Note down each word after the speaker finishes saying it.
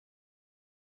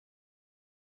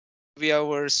be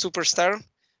our superstar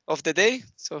of the day.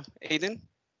 So, Aiden.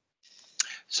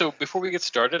 So before we get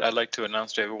started, I'd like to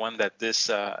announce to everyone that this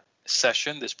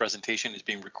session, this presentation is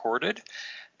being recorded,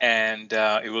 and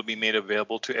it will be made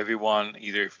available to everyone,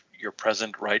 either if you're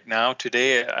present right now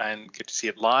today and get to see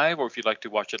it live, or if you'd like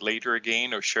to watch it later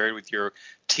again or share it with your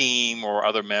team or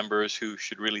other members who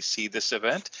should really see this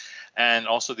event. And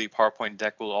also the PowerPoint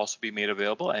deck will also be made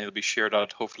available, and it'll be shared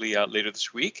out hopefully later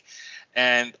this week.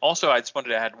 And also I just wanted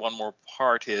to add one more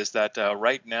part is that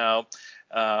right now,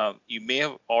 you may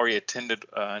have already attended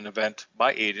an event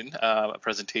by Aiden, a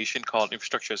presentation called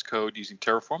Infrastructure as Code using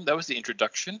Terraform. That was the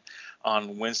introduction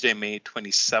on Wednesday, May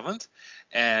 27th.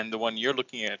 And the one you're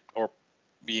looking at or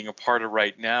being a part of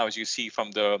right now, as you see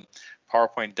from the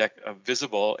PowerPoint deck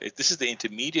visible, this is the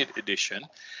intermediate edition.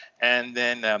 And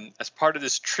then as part of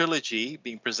this trilogy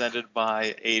being presented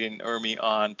by Aiden Ermi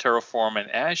on Terraform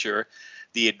and Azure,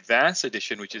 the advanced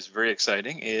edition, which is very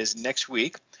exciting, is next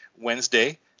week,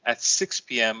 Wednesday, at 6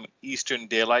 p.m. Eastern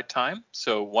Daylight Time.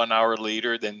 So 1 hour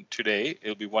later than today.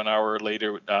 It'll be 1 hour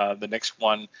later, the next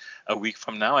one a week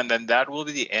from now. And then that will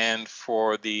be the end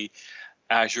for the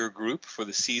Azure group for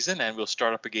the season, and we'll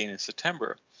start up again in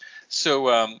September. So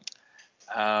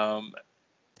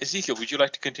Ezekiel, would you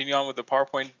like to continue on with the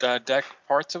PowerPoint deck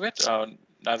parts of it? Now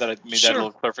that I made that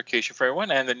little clarification for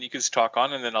everyone, and then you can just talk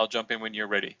on, and then I'll jump in when you're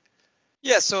ready.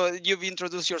 Yeah, so you've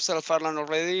introduced yourself, Arlan,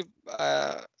 already,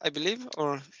 I believe,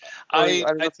 or I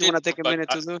don't know if you want to take a minute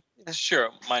to do. Yeah. Sure.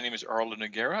 My name is Arlen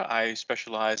Noguera. I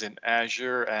specialize in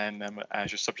Azure, and I'm an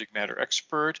Azure subject matter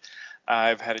expert.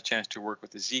 I've had a chance to work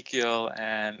with Ezekiel,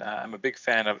 and I'm a big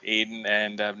fan of Aiden,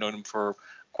 and I've known him for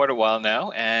quite a while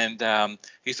now, and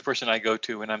he's the person I go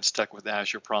to when I'm stuck with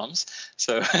Azure problems.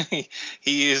 So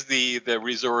he is the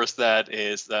resource that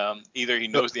is either he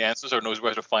knows the answers or knows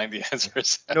where to find the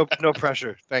answers. No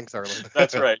pressure. Thanks, Arlen.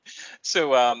 That's right.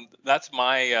 So that's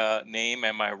my name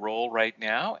and my role right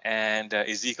now, and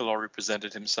Ezekiel already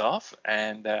presented himself,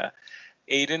 and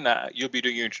Aiden, you'll be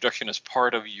doing your introduction as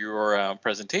part of your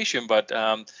presentation, but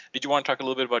did you want to talk a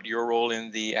little bit about your role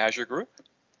in the Azure group?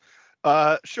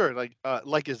 Sure.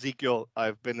 Like Ezekiel,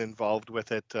 I've been involved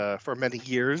with it for many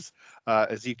years.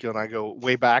 Ezekiel and I go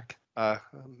way back,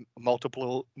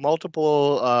 multiple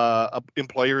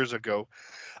employers ago,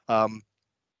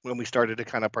 when we started to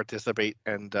kind of participate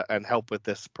and help with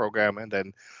this program, and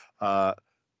then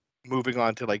moving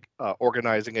on to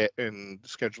organizing it and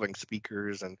scheduling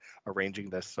speakers and arranging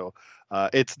this. So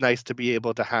it's nice to be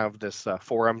able to have this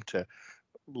forum to,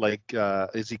 like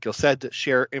Ezekiel said,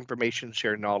 share information,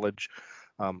 share knowledge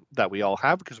that we all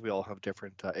have, because we all have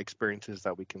different experiences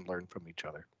that we can learn from each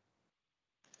other.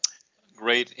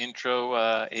 Great intro,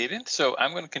 Aiden. So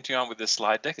I'm going to continue on with this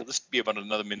slide deck. It'll just be about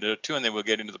another minute or two, and then we'll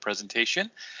get into the presentation.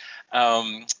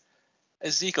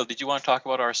 Ezekiel, did you want to talk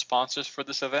about our sponsors for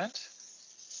this event?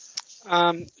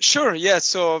 Sure. Yeah.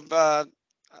 So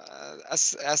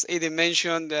as Aiden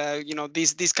mentioned,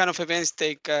 these kind of events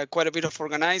take quite a bit of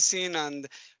organizing, and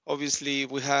obviously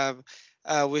we have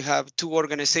two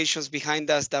organizations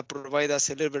behind us that provide us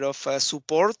a little bit of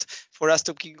support for us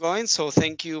to keep going. So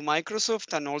thank you,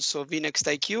 Microsoft, and also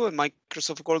vNextIQ, a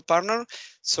Microsoft Gold partner.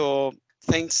 So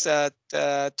thanks to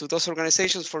those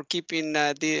organizations for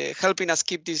helping us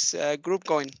keep this group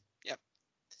going. Yeah.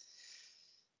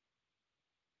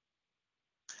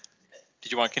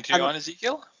 Did you want to continue on,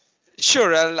 Ezekiel?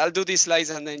 Sure, I'll do these slides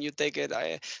and then you take it.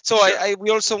 We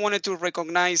also wanted to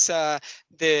recognize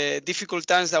the difficult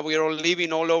times that we are all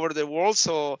living all over the world.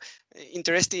 So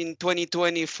interesting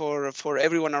 2020 for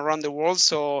everyone around the world.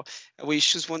 So we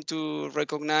just want to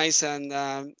recognize and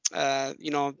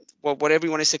what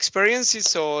everyone is experiencing.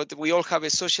 So we all have a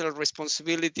social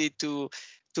responsibility to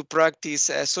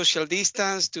practice social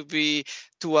distance,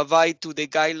 to abide to the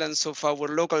guidelines of our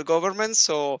local government.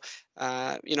 So,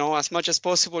 as much as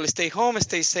possible, stay home,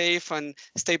 stay safe, and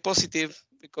stay positive,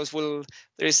 because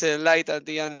there is a light at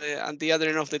the other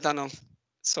end of the tunnel.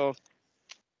 So.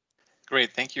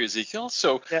 Great, thank you, Ezekiel.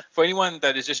 So for anyone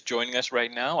that is just joining us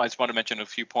right now, I just want to mention a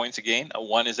few points again.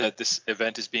 One is that this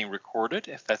event is being recorded,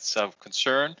 if that's of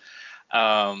concern.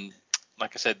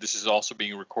 Like I said, this is also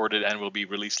being recorded and will be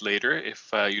released later. If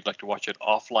you'd like to watch it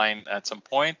offline at some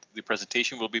point, the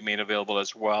presentation will be made available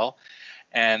as well.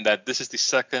 And that this is the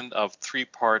second of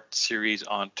three-part series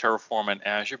on Terraform and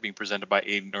Azure being presented by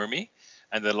Aiden Ermi.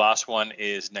 And the last one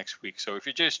is next week. So if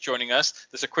you're just joining us,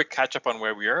 there's a quick catch up on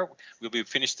where we are. We'll be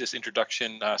finished this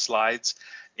introduction slides,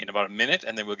 in about a minute,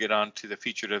 and then we'll get on to the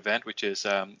featured event, which is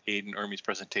Aidan Ermey's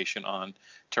presentation on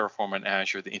Terraform and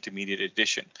Azure, the intermediate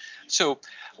edition. So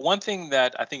one thing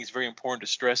that I think is very important to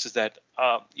stress is that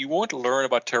you won't learn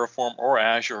about Terraform or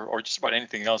Azure or just about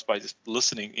anything else by just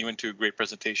listening even to great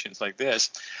presentations like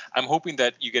this. I'm hoping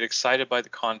that you get excited by the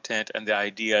content and the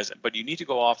ideas, but you need to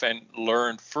go off and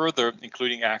learn further,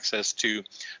 including access to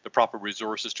the proper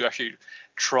resources to actually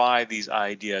try these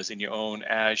ideas in your own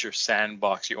Azure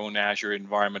sandbox, your own Azure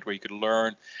environment where you could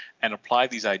learn and apply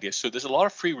these ideas. So there's a lot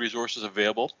of free resources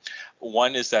available.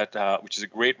 One is that, which is a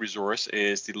great resource,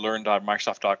 is the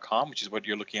learn.microsoft.com, which is what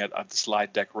you're looking at the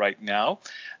slide deck right now.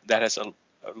 That has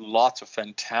lots of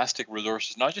fantastic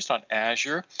resources, not just on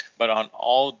Azure, but on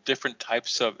all different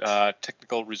types of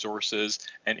technical resources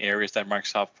and areas that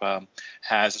Microsoft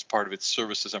has as part of its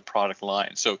services and product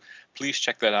line. So please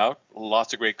check that out.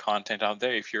 Lots of great content out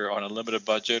there. If you're on a limited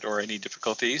budget or any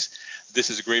difficulties,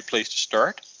 this is a great place to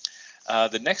start.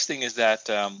 The next thing is that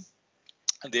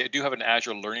they do have an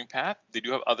Azure learning path. They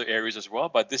do have other areas as well,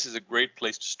 but this is a great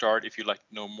place to start if you'd like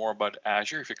to know more about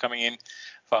Azure. If you're coming in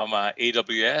from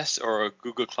AWS or a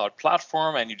Google Cloud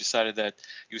Platform and you decided that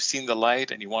you've seen the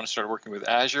light and you want to start working with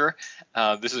Azure,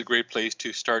 this is a great place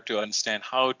to start to understand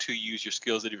how to use your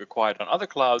skills that you've acquired on other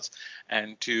clouds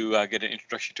and to get an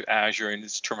introduction to Azure and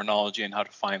its terminology and how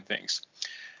to find things.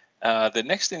 The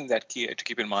next thing that to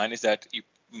keep in mind is that you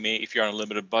may, if you're on a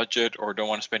limited budget or don't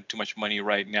want to spend too much money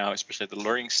right now, especially at the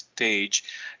learning stage,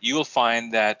 you will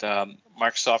find that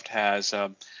Microsoft has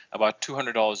about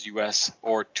 $200 US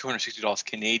or $260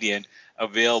 Canadian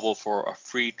available for a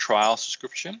free trial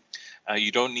subscription.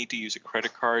 You don't need to use a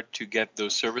credit card to get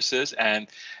those services, and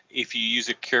if you use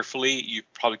it carefully, you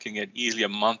probably can get easily a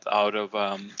month out of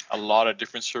a lot of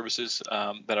different services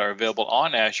that are available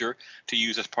on Azure to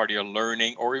use as part of your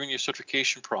learning or even your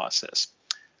certification process.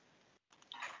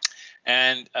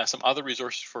 And some other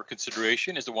resources for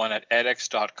consideration is the one at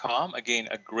edX.com. Again,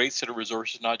 a great set of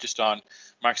resources, not just on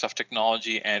Microsoft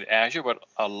technology and Azure, but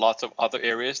lots of other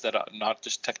areas that are not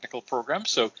just technical programs.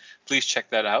 So please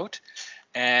check that out.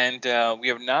 And we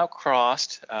have now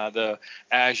crossed, the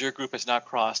Azure group has now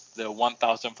crossed the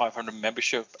 1,500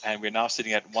 membership, and we're now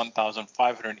sitting at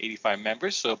 1,585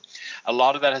 members. So a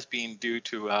lot of that has been due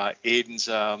to Aidan's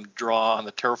draw on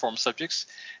the Terraform subjects.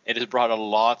 It has brought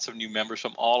lots of new members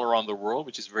from all around the world,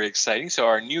 which is very exciting. So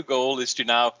our new goal is to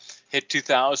now hit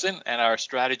 2,000, and our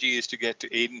strategy is to get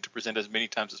to Aidan to present as many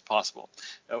times as possible.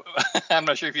 I'm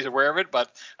not sure if he's aware of it,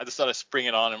 but I just thought I'd spring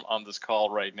it on him on this call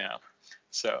right now.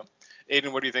 So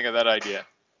Aidan, what do you think of that idea?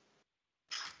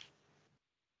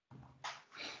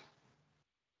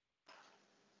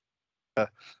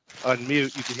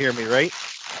 Unmute, you can hear me, right?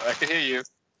 I can hear you.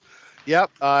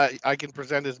 Yep, I can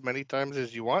present as many times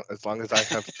as you want, as long as I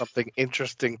have something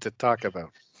interesting to talk about.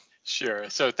 Sure.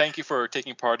 So thank you for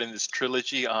taking part in this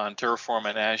trilogy on Terraform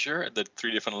and Azure, the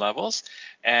 3 different levels.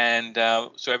 And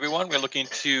so everyone, we're looking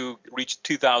to reach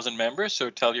 2,000 members. So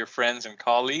tell your friends and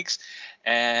colleagues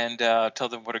and tell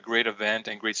them what a great event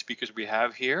and great speakers we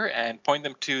have here, and point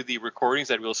them to the recordings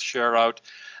that we'll share out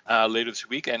later this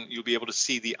week. And you'll be able to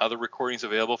see the other recordings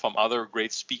available from other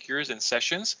great speakers and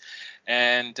sessions.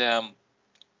 And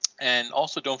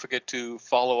also don't forget to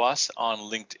follow us on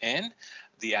LinkedIn,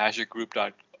 the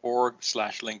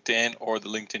azuregroup.org/LinkedIn or the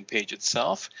LinkedIn page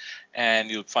itself, and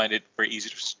you'll find it very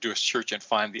easy to do a search and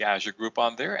find the Azure group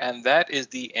on there. And that is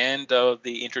the end of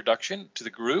the introduction to the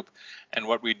group and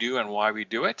what we do and why we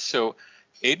do it. So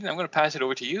Aidan, I'm going to pass it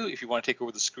over to you if you want to take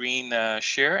over the screen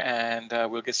share, and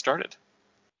we'll get started.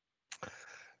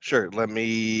 Sure, let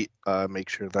me make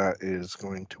sure that is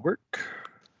going to work.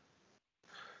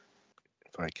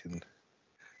 If I can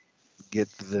get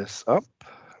this up.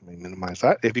 Let me minimize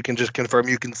that. If you can just confirm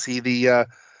you can see the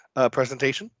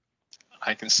presentation.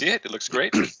 I can see it. It looks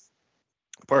great.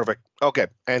 Perfect. Okay.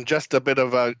 And just a bit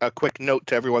of a quick note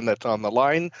to everyone that's on the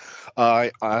line.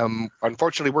 I'm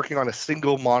unfortunately working on a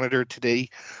single monitor today,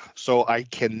 so I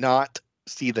cannot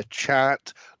see the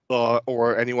chat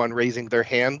or anyone raising their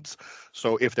hands.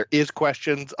 So if there is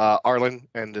questions, Arlen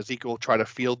and Ezekiel will try to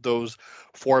field those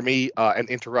for me and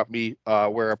interrupt me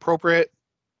where appropriate.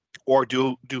 Or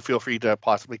do feel free to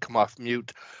possibly come off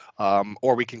mute,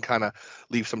 or we can kind of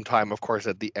leave some time, of course,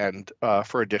 at the end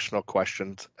for additional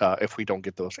questions if we don't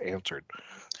get those answered.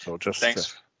 So just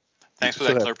thanks for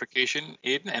that clarification,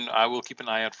 Aidan, and I will keep an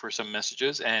eye out for some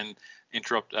messages and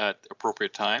interrupt at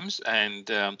appropriate times.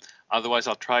 And otherwise,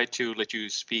 I'll try to let you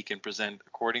speak and present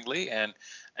accordingly. And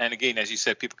again, as you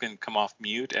said, people can come off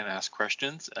mute and ask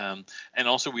questions. And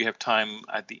also, we have time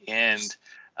at the end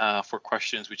for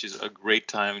questions, which is a great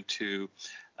time to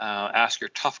ask your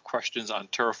tough questions on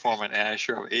Terraform and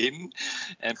Azure of Aiden,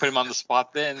 and put him on the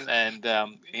spot then, and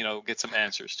get some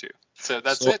answers too. So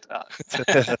that's it.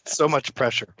 So much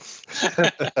pressure.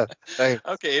 Okay,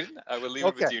 Aiden, I will leave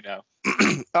it with you now.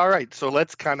 All right, so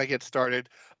let's kind of get started.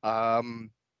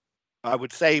 I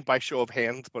would say by show of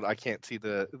hands, but I can't see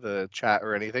the chat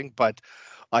or anything. But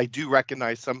I do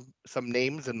recognize some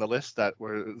names in the list that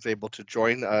was able to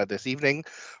join this evening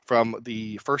from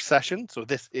the first session. So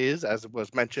this is, as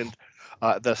was mentioned,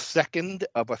 the second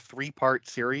of a 3-part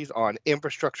series on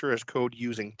infrastructure as code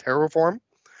using Terraform.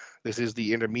 This is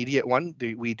the intermediate one.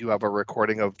 We do have a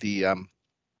recording of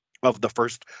the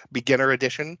first beginner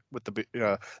edition with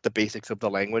the basics of the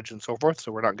language and so forth.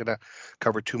 So we're not going to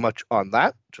cover too much on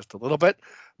that, just a little bit.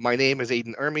 My name is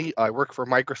Aiden Ermy. I work for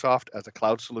Microsoft as a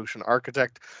cloud solution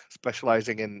architect,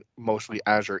 specializing in mostly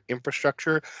Azure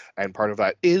infrastructure, and part of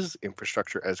that is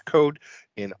infrastructure as code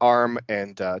in ARM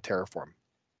and Terraform.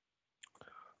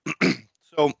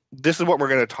 So this is what we're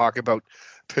going to talk about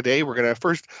today. We're going to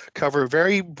first cover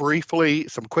very briefly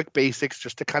some quick basics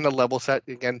just to kind of level set.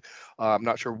 Again, I'm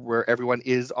not sure where everyone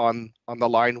is on the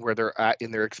line, where they're at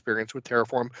in their experience with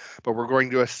Terraform, but we're going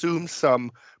to assume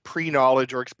some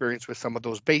pre-knowledge or experience with some of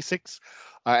those basics.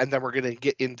 And then we're going to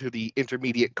get into the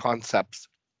intermediate concepts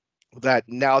that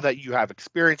now that you have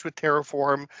experience with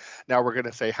Terraform, now we're going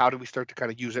to say, how do we start to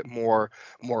kind of use it more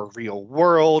real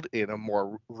world in a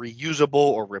more reusable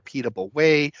or repeatable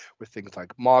way with things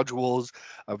like modules.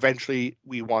 Eventually,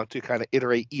 we want to kind of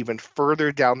iterate even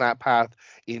further down that path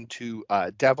into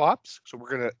DevOps. So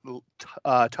we're going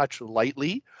to touch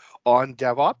lightly on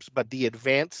DevOps, but the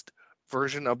advanced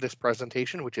version of this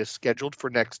presentation, which is scheduled for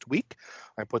next week,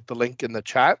 I put the link in the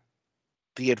chat.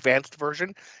 The advanced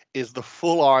version is the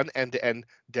full-on end-to-end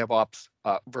DevOps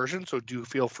version, so do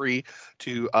feel free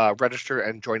to register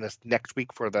and join us next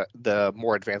week for the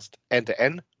more advanced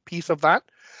end-to-end piece of that.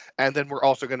 And then we're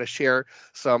also going to share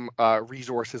some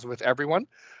resources with everyone.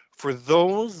 For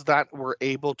those that were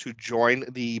able to join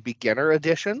the beginner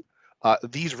edition,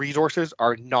 these resources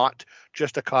are not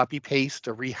just a copy paste,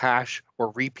 a rehash,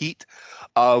 or repeat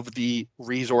of the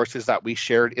resources that we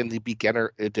shared in the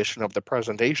beginner edition of the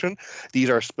presentation. These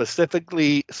are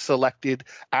specifically selected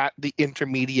at the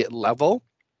intermediate level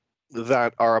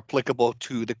that are applicable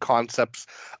to the concepts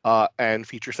and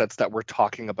feature sets that we're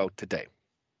talking about today.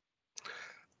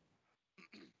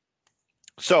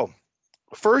 So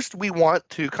first, we want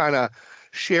to kind of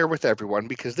share with everyone,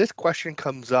 because this question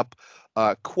comes up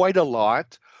quite a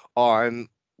lot on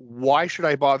why should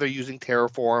I bother using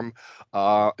Terraform?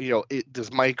 Does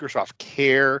Microsoft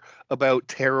care about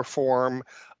Terraform?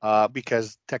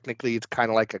 Because technically it's kind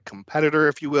of like a competitor,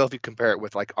 if you will, if you compare it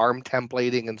with like ARM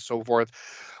templating and so forth.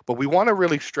 But we want to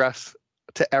really stress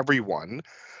to everyone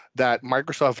that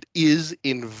Microsoft is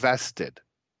invested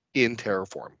in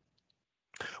Terraform.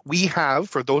 We have,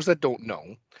 for those that don't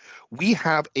know, we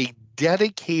have a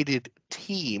dedicated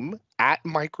team at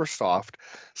Microsoft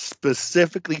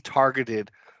specifically targeted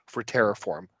for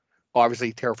Terraform.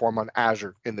 Obviously, Terraform on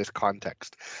Azure in this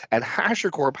context. And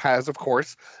HashiCorp has, of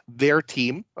course, their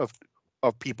team of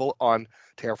people on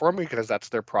Terraform, because that's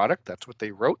their product. That's what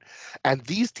they wrote. And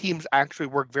these teams actually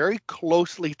work very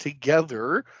closely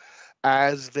together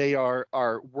as they are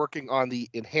working on the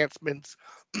enhancements,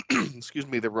 excuse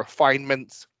me, the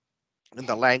refinements in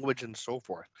the language and so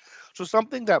forth. So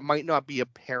something that might not be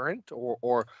apparent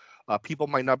or people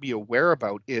might not be aware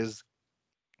about is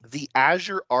the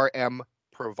Azure RM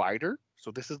provider.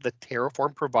 So this is the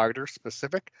Terraform provider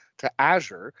specific to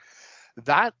Azure.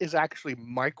 That is actually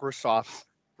Microsoft's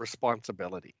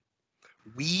responsibility.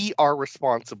 We are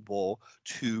responsible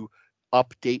to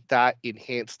update that,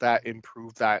 enhance that,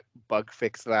 improve that, bug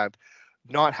fix that,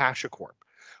 not HashiCorp.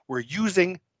 We're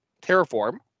using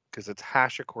Terraform because it's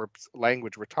HashiCorp's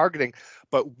language we're targeting,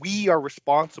 but we are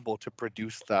responsible to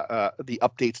produce the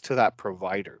updates to that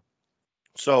provider.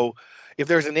 So if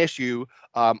there's an issue,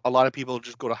 a lot of people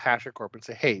just go to HashiCorp and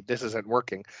say, hey, this isn't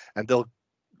working, and they'll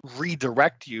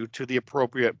redirect you to the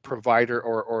appropriate provider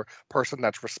or person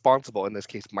that's responsible, in this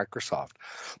case, Microsoft.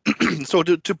 So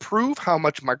to prove how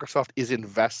much Microsoft is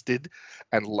invested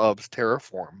and loves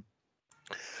Terraform,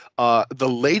 the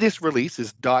latest release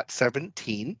is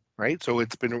 .17, right? So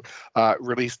it's been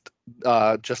released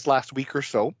just last week or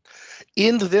so.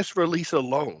 In this release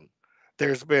alone,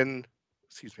 there's been,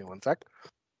 excuse me one sec.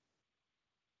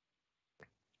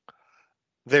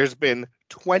 There's been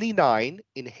 29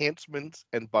 enhancements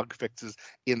and bug fixes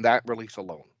in that release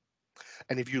alone.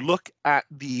 And if you look at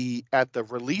the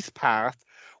release path,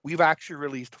 we've actually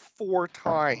released 4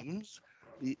 times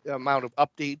the amount of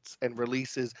updates and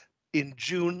releases in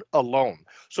June alone.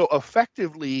 So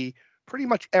effectively, pretty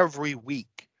much every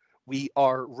week we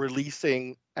are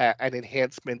releasing an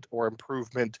enhancement or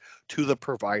improvement to the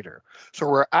provider. So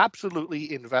we're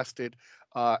absolutely invested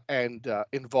and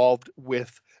involved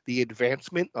with the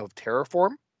advancement of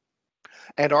Terraform.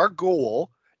 And our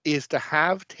goal is to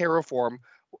have Terraform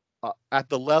at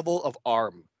the level of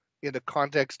ARM in the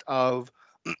context of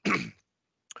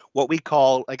what we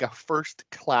call like a first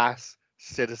class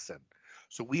citizen.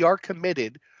 So we are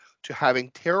committed to having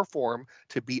Terraform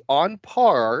to be on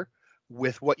par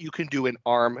with what you can do in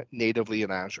ARM natively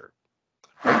in Azure.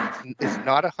 It's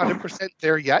not 100%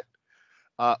 there yet,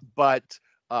 but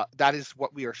that is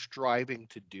what we are striving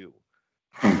to do.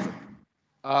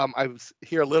 I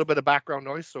hear a little bit of background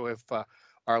noise, so if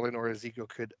Arlen or Ezekiel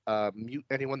could mute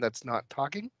anyone that's not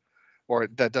talking or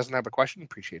that doesn't have a question,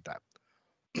 appreciate that.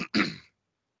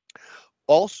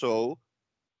 Also,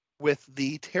 with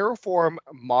the Terraform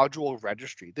module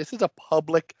registry, this is a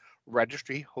public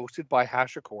registry hosted by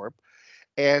HashiCorp,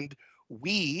 and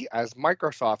we, as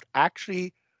Microsoft,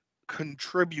 actually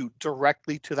contribute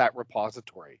directly to that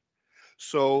repository.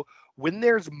 So when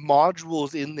there's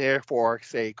modules in there for,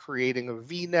 say, creating a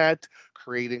VNet,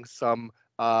 creating some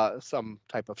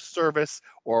type of service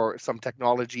or some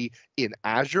technology in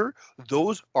Azure,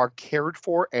 those are cared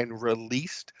for and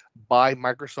released by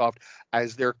Microsoft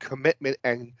as their commitment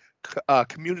and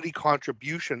community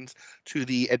contributions to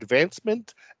the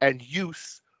advancement and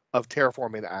use of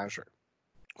Terraform in Azure.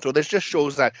 So this just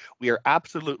shows that we are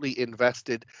absolutely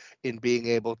invested in being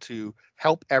able to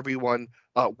help everyone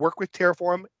work with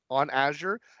Terraform on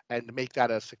Azure and make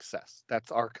that a success.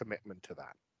 That's our commitment to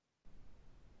that.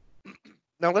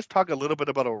 Now let's talk a little bit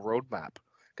about a roadmap,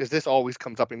 because this always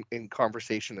comes up in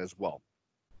conversation as well.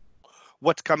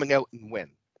 What's coming out and when?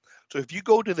 So if you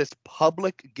go to this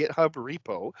public GitHub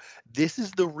repo, this is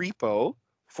the repo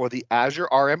for the Azure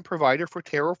RM provider for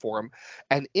Terraform,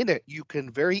 and in it you can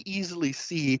very easily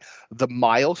see the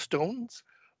milestones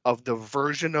of the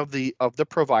version of the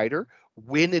provider,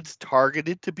 when it's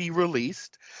targeted to be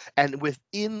released, and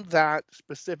within that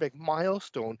specific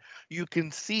milestone you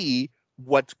can see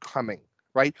what's coming.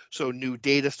 Right? So new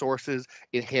data sources,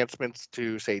 enhancements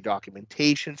to, say,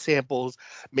 documentation samples.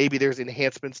 Maybe there's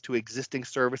enhancements to existing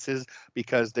services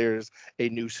because there's a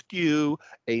new SKU,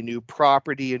 a new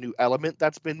property, a new element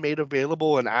that's been made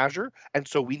available in Azure. And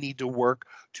so we need to work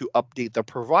to update the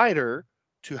provider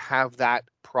to have that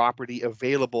property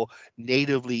available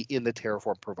natively in the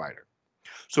Terraform provider.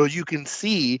 So you can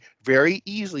see very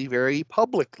easily, very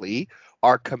publicly,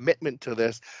 our commitment to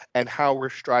this and how we're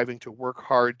striving to work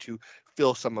hard to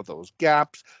fill some of those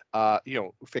gaps,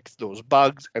 fix those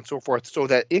bugs and so forth, so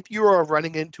that if you are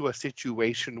running into a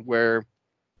situation where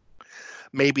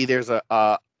maybe there's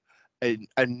a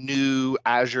new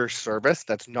Azure service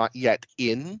that's not yet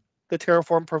in the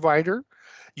Terraform provider,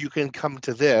 you can come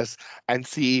to this and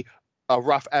see a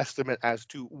rough estimate as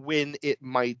to when it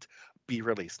might be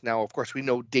released. Now, of course, we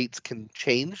know dates can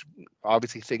change.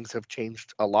 Obviously, things have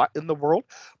changed a lot in the world,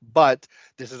 but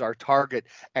this is our target.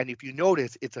 And if you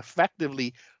notice, it's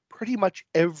effectively pretty much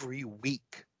every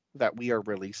week that we are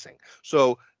releasing.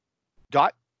 So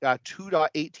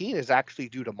 2.18 is actually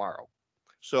due tomorrow.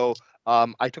 So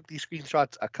I took these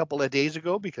screenshots a couple of days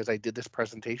ago because I did this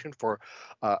presentation for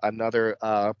another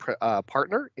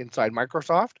partner inside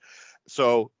Microsoft.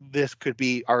 So this could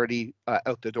be already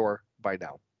out the door by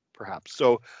now, perhaps.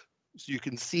 So you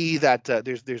can see that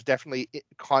there's definitely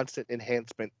constant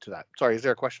enhancement to that. Sorry, is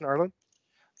there a question, Arlen?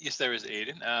 Yes, there is,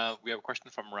 Aiden. We have a question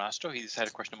from Rasto. He's had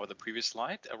a question about the previous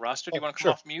slide. Rasto, do you want to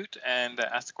come off mute and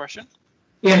ask the question?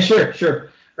 Yeah, sure.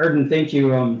 Erden, thank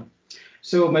you.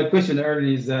 So my question,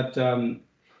 Erden, is that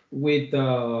with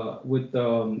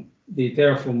the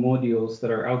Terraform modules that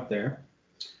are out there,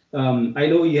 I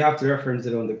know you have to reference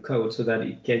it on the code so that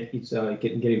it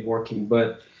can get it working.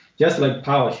 But just like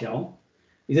PowerShell,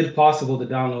 is it possible to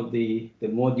download the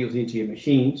modules into your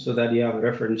machine so that you have a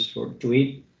reference to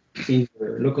it in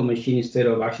your local machine instead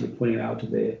of actually putting it out to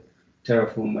the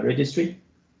Terraform registry?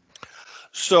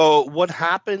 So what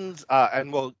happens,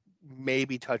 and we'll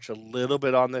maybe touch a little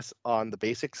bit on this on the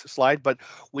basics slide, but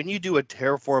when you do a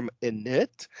Terraform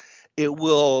init, it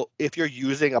will, if you're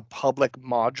using a public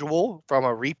module from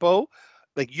a repo,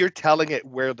 like you're telling it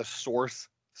where the source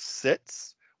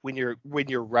sits when you're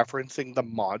referencing the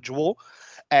module,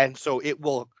 and so it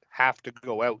will have to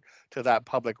go out to that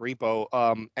public repo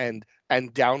and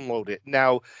download it.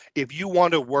 Now, if you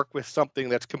want to work with something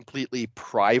that's completely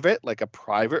private, like a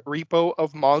private repo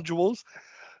of modules,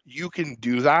 you can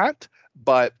do that,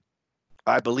 but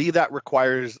I believe that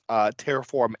requires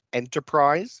Terraform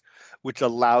Enterprise, which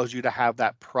allows you to have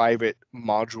that private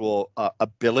module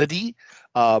ability.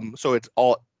 So it's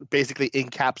all basically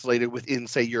encapsulated within,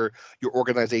 say, your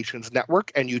organization's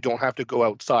network, and you don't have to go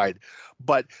outside.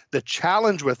 But the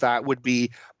challenge with that would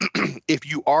be if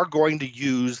you are going to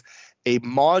use a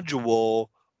module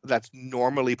that's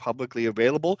normally publicly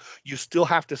available, you still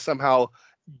have to somehow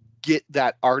get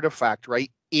that artifact right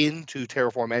into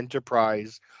Terraform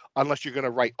Enterprise, unless you're going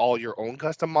to write all your own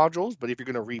custom modules. But if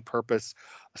you're going to repurpose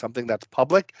something that's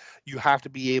public, you have to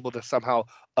be able to somehow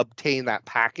obtain that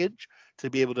package to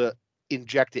be able to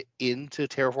inject it into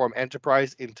Terraform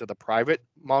Enterprise, into the private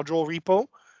module repo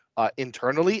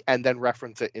internally, and then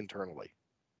reference it internally.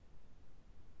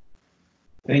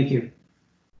 Thank you.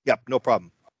 Yep, no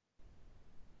problem.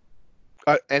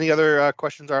 Any other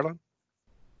questions, Arlen?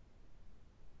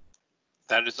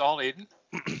 That is all, Aidan.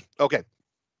 Okay.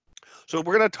 So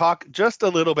we're going to talk just a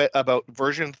little bit about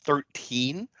version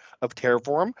 13 of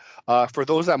Terraform. For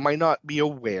those that might not be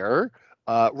aware,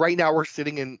 right now we're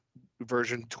sitting in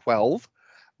version 12,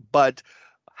 but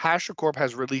HashiCorp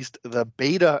has released the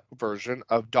beta version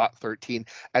of .13,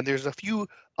 and there's a few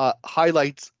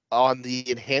highlights on the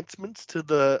enhancements to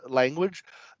the language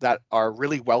that are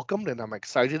really welcomed and I'm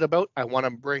excited about. I want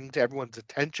to bring to everyone's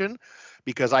attention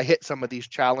because I hit some of these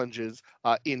challenges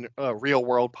in a real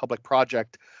world public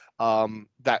project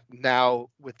that now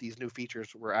with these new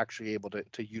features we're actually able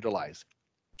to utilize.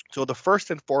 So the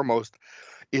first and foremost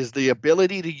is the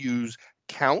ability to use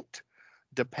count,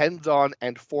 depends on,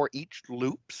 and for each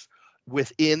loops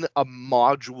within a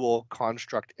module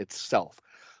construct itself.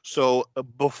 So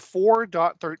before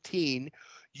 .13,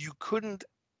 you couldn't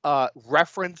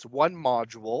reference one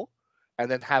module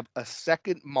and then have a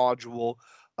second module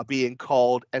being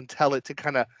called and tell it to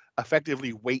kind of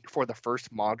effectively wait for the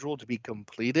first module to be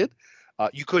completed.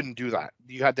 You couldn't do that.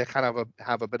 You had to kind of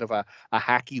have a bit of a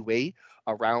hacky way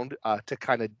around to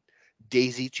kind of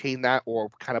daisy chain that or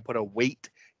kind of put a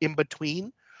wait in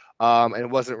between. And it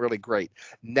wasn't really great.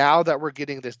 Now that we're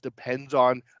getting this depends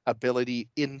on ability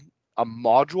in a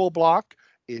module block,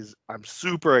 I'm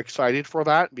super excited for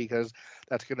that because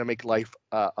that's going to make life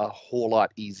a whole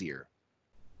lot easier.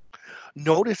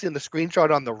 Notice in the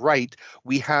screenshot on the right,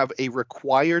 we have a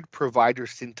required provider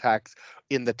syntax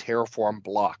in the Terraform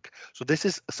block. So this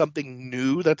is something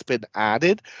new that's been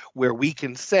added where we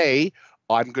can say,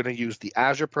 I'm going to use the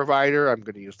Azure provider, I'm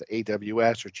going to use the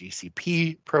AWS or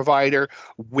GCP provider.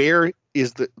 Where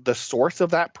is the source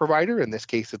of that provider? In this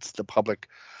case, it's the public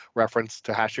reference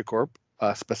to HashiCorp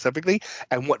specifically.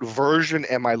 And what version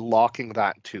am I locking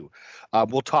that to?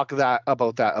 We'll talk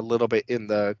about that a little bit in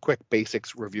the quick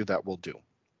basics review that we'll do.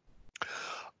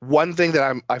 One thing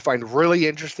that I find really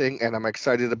interesting and I'm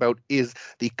excited about is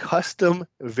the custom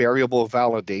variable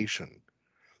validation.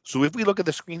 So if we look at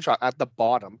the screenshot at the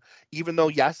bottom, even though,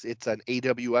 yes, it's an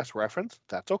AWS reference,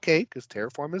 that's okay because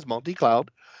Terraform is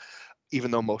multi-cloud, even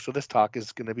though most of this talk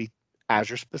is going to be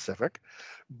Azure specific.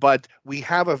 But we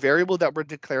have a variable that we're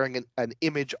declaring an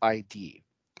image ID.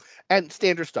 And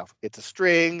standard stuff. It's a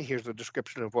string. Here's a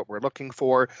description of what we're looking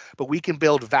for. But we can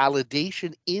build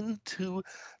validation into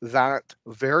that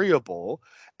variable,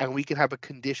 and we can have a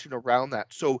condition around that.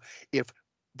 So if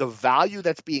the value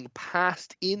that's being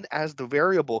passed in as the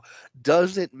variable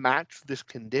doesn't match this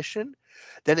condition,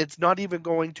 then it's not even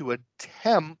going to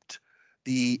attempt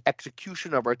the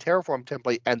execution of our Terraform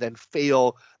template and then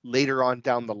fail later on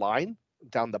down the line,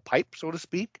 down the pipe, so to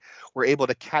speak. We're able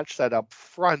to catch that up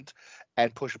front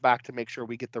and push back to make sure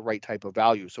we get the right type of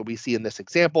value. So we see in this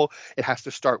example, it has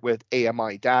to start with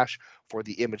AMI dash for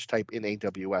the image type in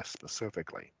AWS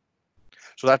specifically.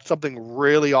 So that's something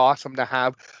really awesome to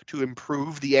have to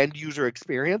improve the end user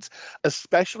experience,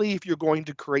 especially if you're going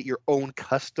to create your own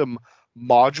custom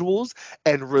modules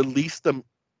and release them,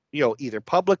 either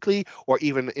publicly or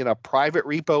even in a private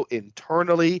repo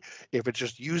internally. If it's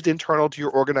just used internal to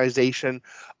your organization,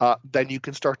 then you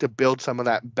can start to build some of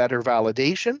that better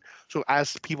validation. So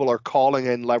as people are calling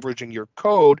and leveraging your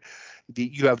code,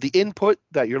 you have the input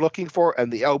that you're looking for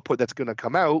and the output that's going to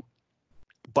come out,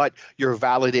 but you're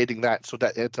validating that so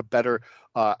that it's a better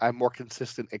and more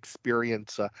consistent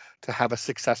experience to have a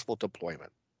successful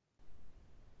deployment.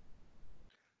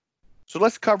 So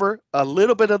let's cover a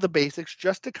little bit of the basics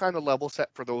just to kind of level set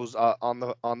for those on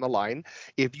the line.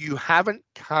 If you haven't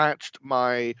caught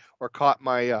my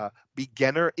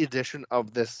beginner edition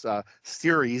of this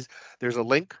series, there's a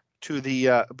link to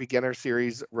the beginner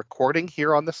series recording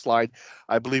here on the slide.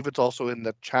 I believe it's also in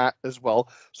the chat as well.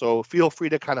 So feel free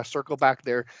to kind of circle back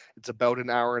there. It's about an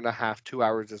hour and a half, 2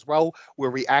 hours as well,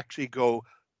 where we actually go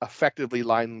effectively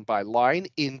line by line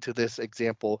into this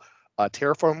example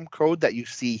Terraform code that you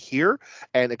see here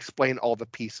and explain all the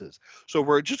pieces. So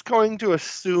we're just going to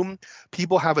assume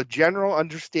people have a general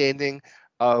understanding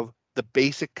of the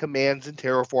basic commands in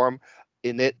Terraform: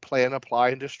 init, plan, apply,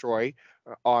 and destroy,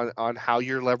 on how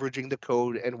you're leveraging the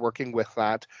code and working with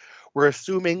that. We're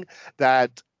assuming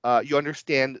that you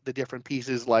understand the different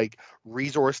pieces like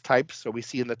resource types. So we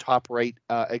see in the top right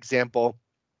example,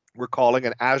 we're calling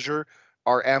an Azure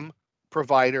RM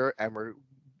provider, and we're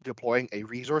deploying a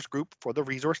resource group for the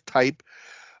resource type.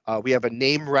 We have a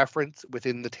name reference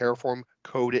within the Terraform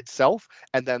code itself,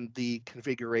 and then the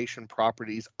configuration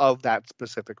properties of that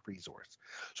specific resource.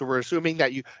 So we're assuming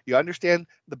that you understand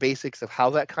the basics of how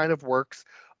that kind of works.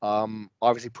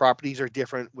 Obviously, properties are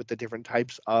different with the different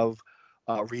types of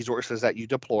resources that you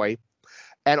deploy.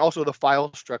 And also the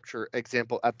file structure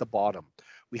example at the bottom.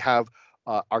 We have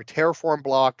our Terraform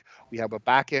block. We have a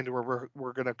backend where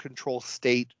we're going to control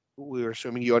state. We're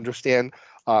assuming you understand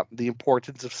the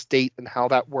importance of state and how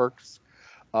that works.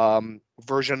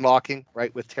 Version locking,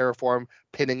 right, with Terraform,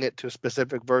 pinning it to a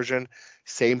specific version.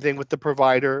 Same thing with the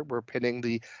provider. We're pinning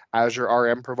the Azure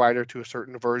RM provider to a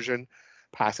certain version,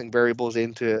 passing variables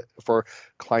into for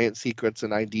client secrets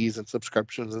and IDs and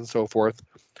subscriptions and so forth.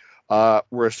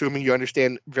 We're assuming you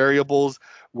understand variables,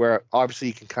 where obviously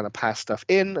you can kind of pass stuff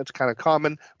in. That's kind of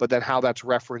common, but then how that's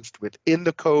referenced within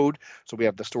the code. So we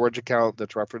have the storage account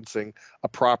that's referencing a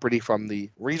property from the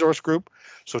resource group.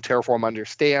 So Terraform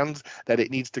understands that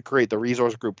it needs to create the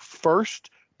resource group first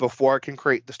before it can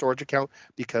create the storage account,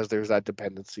 because there's that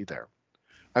dependency there.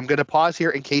 I'm going to pause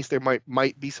here in case there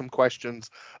might be some questions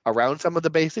around some of the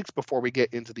basics before we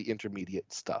get into the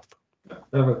intermediate stuff.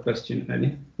 I have a question,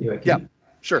 Annie. Yeah.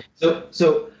 Sure.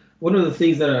 So one of the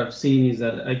things that I've seen is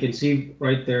that I can see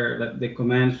right there that the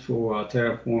commands for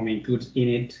Terraform includes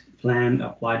init, plan,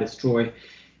 apply, destroy.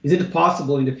 Is it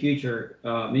possible in the future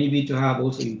maybe to have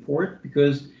also import?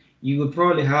 Because you would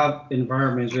probably have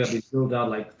environments that have been built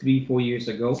out like 3-4 years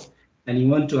ago, and you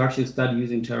want to actually start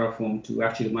using Terraform to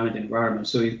actually manage the environment.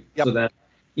 So so that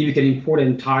if you can import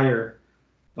entire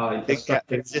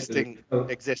infrastructure, existing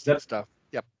stuff.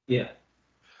 Yep. Yeah.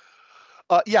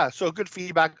 Yeah, so good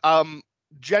feedback.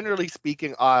 Generally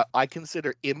speaking, I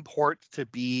consider import to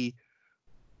be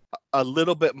a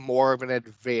little bit more of an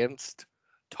advanced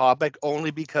topic,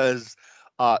 only because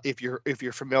if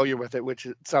you're familiar with it, which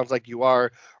it sounds like you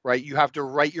are, right? You have to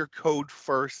write your code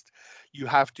first. You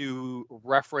have to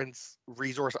reference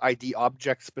resource ID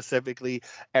object specifically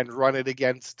and run it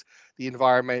against the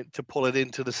environment to pull it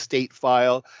into the state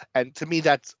file. And to me,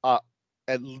 that's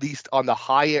at least on the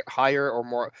higher or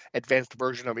more advanced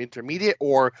version of intermediate,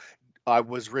 or I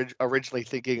was originally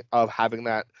thinking of having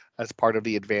that as part of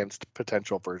the advanced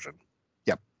potential version.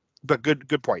 Yep, but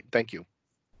good point. Thank you.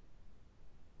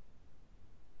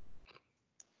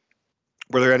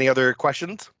 Were there any other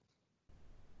questions?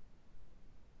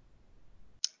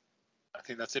 I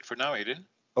think that's it for now, Aiden.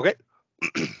 Okay.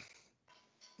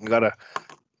 We gotta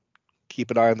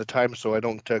keep an eye on the time so I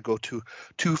don't go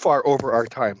too far over our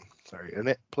time. Sorry,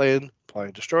 init, plan, apply,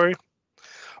 and destroy.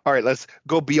 All right, let's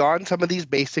go beyond some of these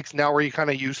basics. Now we're kind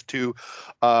of used to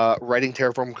writing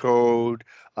Terraform code,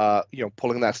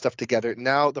 pulling that stuff together.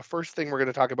 Now, the first thing we're going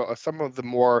to talk about are some of the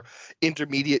more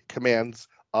intermediate commands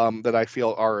that I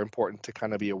feel are important to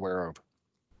kind of be aware of.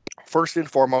 First and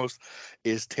foremost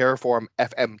is Terraform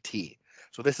FMT.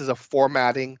 So this is a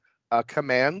formatting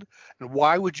command. And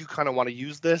why would you kind of want to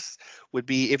use this would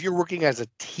be if you're working as a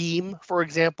team, for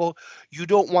example, you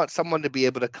don't want someone to be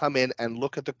able to come in and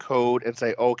look at the code and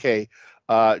say, okay,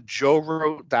 Joe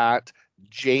wrote that,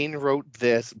 Jane wrote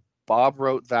this, Bob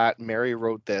wrote that, Mary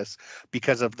wrote this,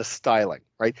 because of the styling,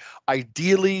 right?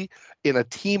 Ideally, in a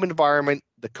team environment,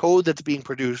 the code that's being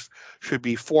produced should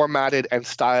be formatted and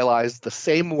stylized the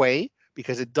same way,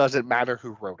 because it doesn't matter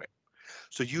who wrote it.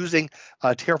 So using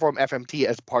Terraform FMT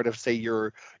as part of, say,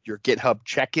 your GitHub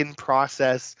check-in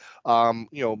process,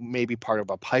 maybe part of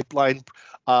a pipeline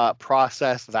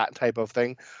process, that type of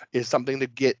thing, is something to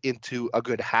get into a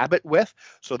good habit with,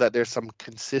 so that there's some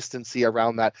consistency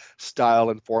around that style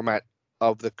and format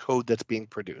of the code that's being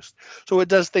produced. So it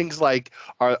does things like,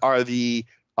 are the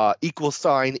equal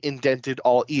sign indented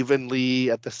all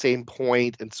evenly at the same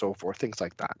point, and so forth, things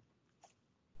like that.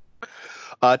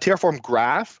 Terraform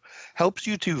Graph helps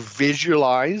you to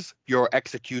visualize your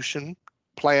execution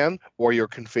plan or your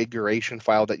configuration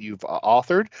file that you've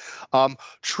authored.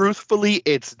 Truthfully,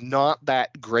 it's not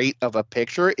that great of a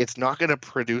picture. It's not going to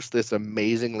produce this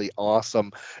amazingly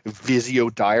awesome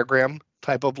Visio diagram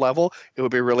type of level. It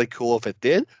would be really cool if it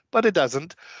did, but it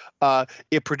doesn't.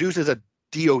 It produces a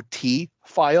DOT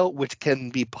file, which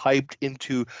can be piped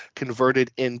into,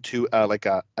 converted into like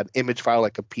an image file,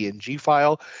 like a PNG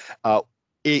file.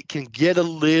 It can get a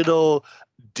little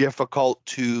difficult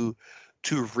to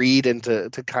read and to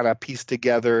kind of piece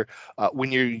together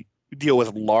when you're deal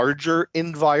with larger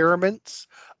environments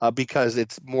because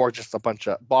it's more just a bunch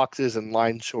of boxes and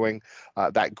lines showing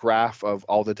that graph of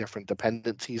all the different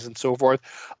dependencies and so forth.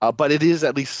 But it is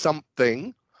at least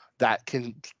something that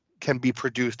can be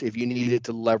produced if you needed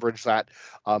to leverage that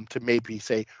to maybe,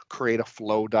 say, create a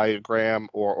flow diagram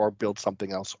or build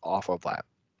something else off of that.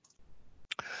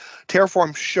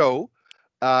 Terraform Show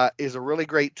is a really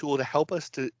great tool to help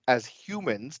us as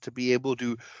humans to be able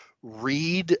to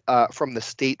read from the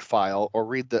state file or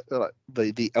read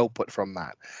the output from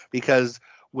that. Because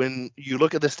when you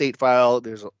look at the state file,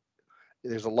 there's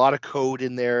a lot of code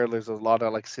in there. There's a lot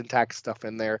of like syntax stuff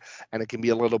in there, and it can be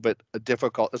a little bit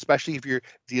difficult, especially if you're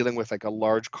dealing with like a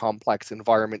large complex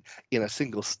environment in a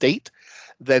single state.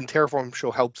 Then Terraform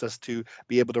Show helps us to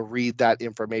be able to read that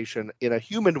information in a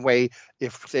human way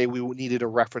if, say, we needed to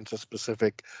reference a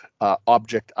specific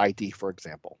object ID, for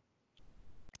example.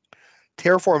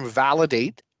 Terraform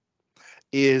Validate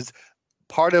is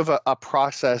part of a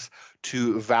process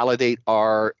to validate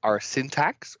our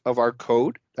syntax of our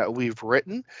code that we've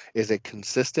written. Is it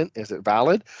consistent? Is it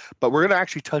valid? But we're going to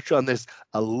actually touch on this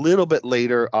a little bit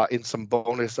later in some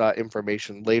bonus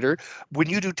information later. When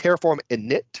you do Terraform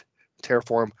init,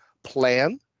 Terraform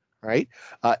plan, right,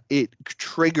 it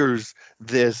triggers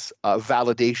this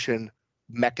validation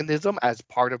mechanism as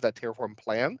part of that Terraform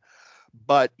plan.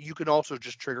 But you can also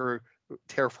just trigger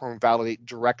Terraform validate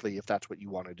directly if that's what you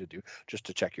wanted to do, just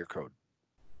to check your code.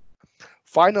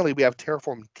 Finally, we have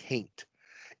Terraform taint.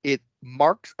 It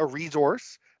marks a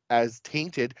resource as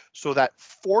tainted so that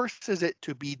forces it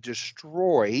to be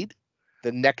destroyed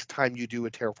the next time you do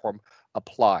a Terraform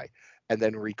apply and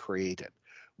then recreate it.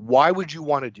 Why would you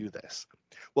want to do this?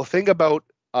 Well, think about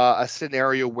a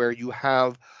scenario where you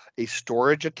have a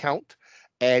storage account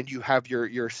and you have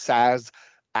your SaaS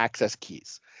access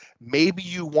keys. Maybe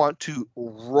you want to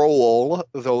roll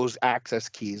those access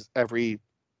keys every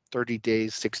 30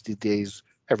 days, 60 days,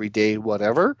 every day,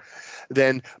 whatever.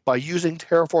 Then by using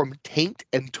Terraform taint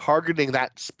and targeting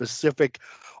that specific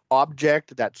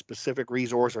object, that specific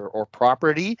resource or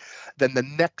property, then the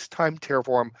next time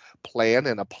Terraform plan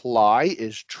and apply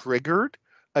is triggered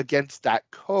against that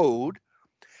code,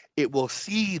 it will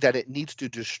see that it needs to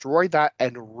destroy that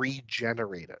and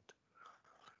regenerate it.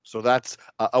 So that's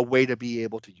a way to be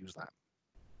able to use that.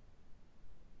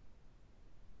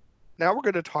 Now we're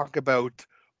going to talk about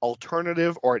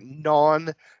alternative or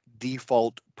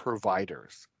non-default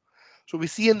providers. So we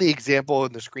see in the example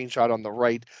in the screenshot on the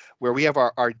right where we have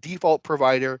our default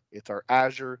provider, it's our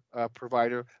Azure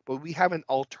provider, but we have an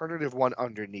alternative one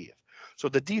underneath. So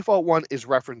the default one is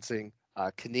referencing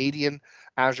Canadian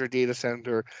Azure data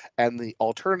center, and the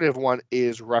alternative one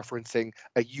is referencing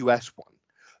a US one.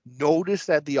 Notice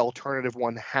that the alternative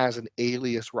one has an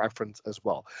alias reference as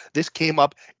well. This came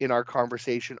up in our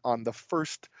conversation on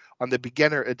the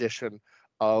beginner edition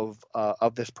of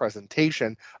this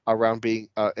presentation around being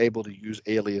able to use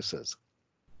aliases.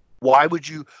 Why would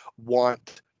you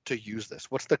want to use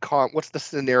this? What's the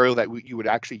scenario that you would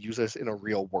actually use this in a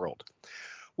real world?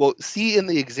 Well, see in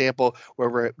the example where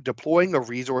we're deploying a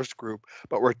resource group,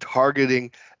 but we're targeting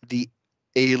the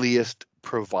aliased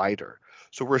provider.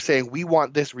 So we're saying we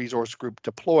want this resource group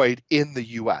deployed in the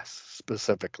US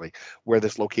specifically, where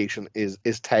this location is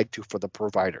tagged to for the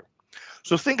provider.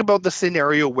 So think about the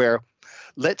scenario where,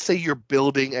 let's say you're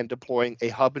building and deploying a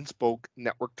hub and spoke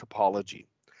network topology.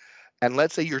 And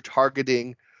let's say you're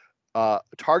targeting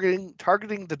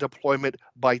the deployment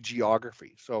by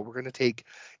geography. So we're going to take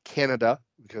Canada,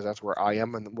 because that's where I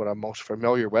am and what I'm most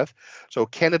familiar with. So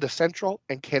Canada Central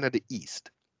and Canada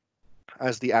East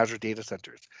as the Azure data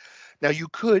centers. Now you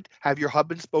could have your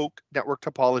hub and spoke network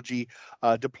topology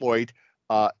deployed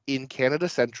in Canada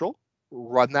Central,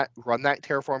 run that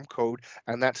Terraform code,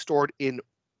 and that's stored in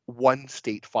one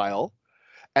state file.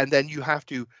 And then you have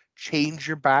to change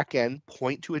your backend,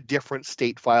 point to a different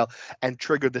state file, and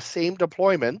trigger the same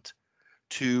deployment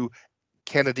to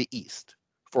Canada East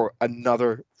for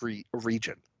another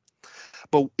region.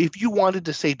 But if you wanted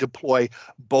to, say, deploy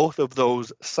both of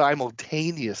those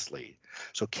simultaneously,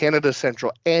 so Canada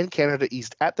Central and Canada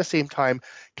East at the same time,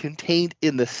 contained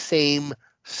in the same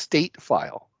state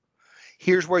file,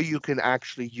 here's where you can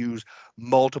actually use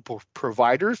multiple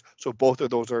providers. So both of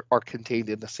those are contained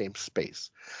in the same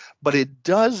space. But it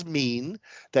does mean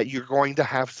that you're going to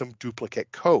have some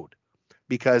duplicate code,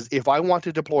 because if I want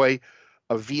to deploy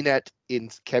a VNet in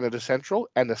Canada Central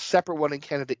and a separate one in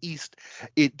Canada East,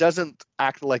 it doesn't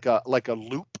act like a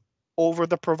loop over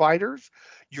the providers.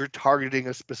 You're targeting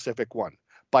a specific one.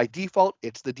 By default,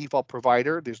 it's the default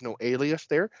provider. There's no alias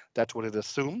there. That's what it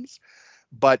assumes.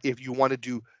 But if you want to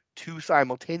do two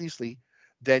simultaneously,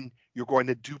 then you're going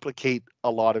to duplicate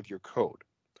a lot of your code.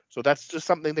 So that's just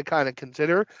something to kind of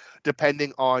consider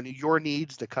depending on your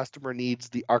needs, the customer needs,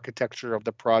 the architecture of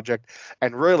the project,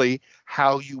 and really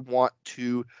how you want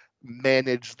to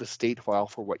manage the state file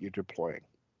for what you're deploying.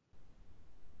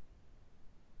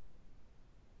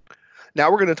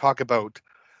 Now we're going to talk about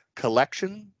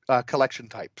collection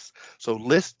types. So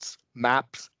lists,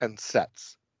 maps, and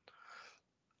sets.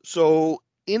 So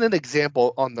in an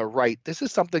example on the right, this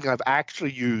is something I've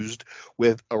actually used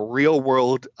with a real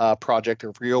world project,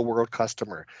 a real world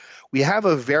customer. We have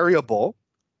a variable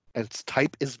and its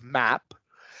type is map,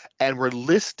 and we're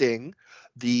listing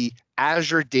the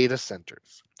Azure data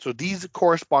centers. So these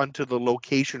correspond to the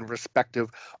location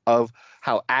respective of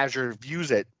how Azure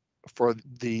views it for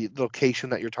the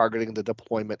location that you're targeting the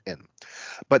deployment in.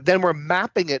 But then we're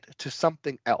mapping it to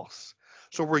something else.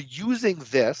 So we're using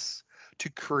this to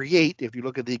create, if you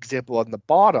look at the example on the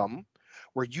bottom,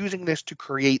 we're using this to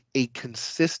create a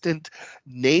consistent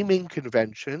naming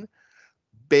convention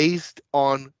based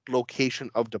on location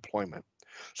of deployment.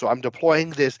 So I'm deploying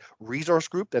this resource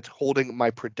group that's holding my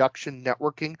production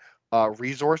networking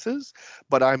resources,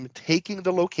 but I'm taking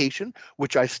the location,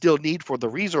 which I still need for the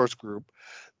resource group,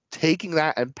 taking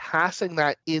that and passing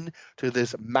that into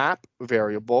this map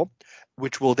variable,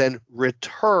 which will then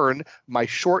return my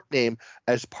short name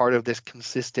as part of this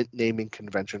consistent naming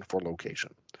convention for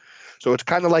location. So it's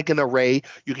kind of like an array.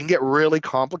 You can get really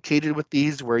complicated with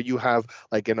these where you have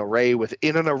like an array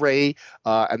within an array,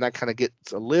 and that kind of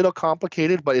gets a little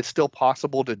complicated, but it's still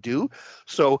possible to do.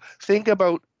 So think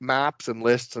about maps and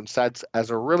lists and sets as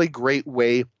a really great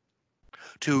way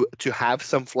to have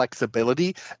some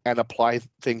flexibility and apply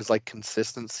things like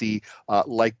consistency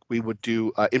like we would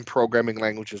do in programming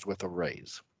languages with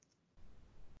arrays.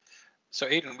 So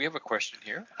Aidan, we have a question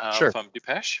here Sure. from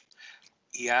Dipesh.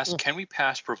 He asks, can we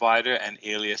pass provider and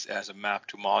alias as a map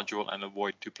to module and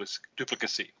avoid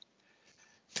duplicacy?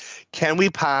 Can we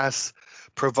pass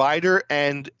provider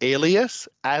and alias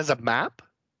as a map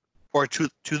or to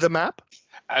the map?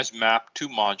 As map to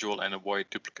module and avoid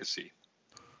duplicacy.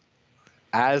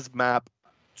 As map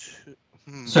to,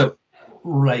 So,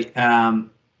 right,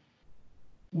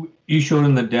 you showed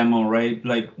in the demo, right?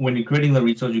 Like when you're creating the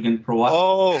resource, you can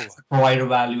provide provider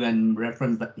value and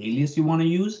reference the alias you want to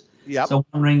use. Yep. So I'm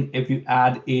wondering if you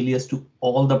add alias to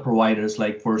all the providers,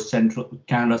 like for Central,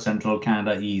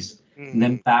 Canada East, and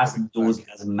then pass those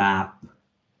as a map.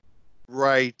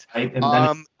 Right. And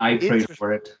then I trade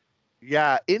for it.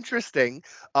 Yeah, interesting.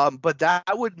 But that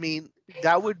would mean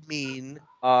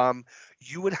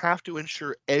you would have to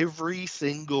ensure every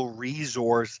single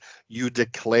resource you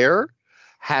declare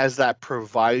has that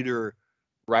provider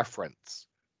reference,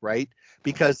 right?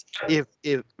 Because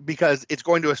because it's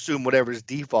going to assume whatever's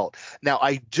default. Now,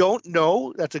 I don't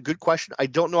know. That's a good question. I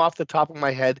don't know off the top of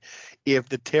my head if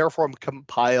the Terraform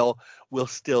compile will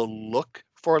still look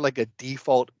for like a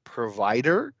default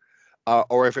provider.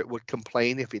 Or if it would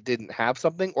complain if it didn't have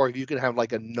something, or if you can have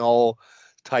like a null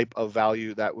type of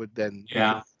value that would then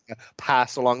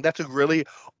pass along. That's a really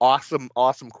awesome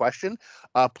question.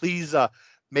 Please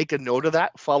make a note of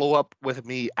that. Follow up with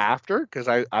me after, because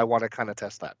I want to kind of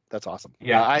test that. That's awesome.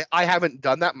 Yeah. I haven't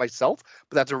done that myself,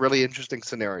 but that's a really interesting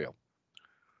scenario.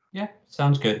 Yeah,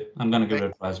 sounds good. I'm going to give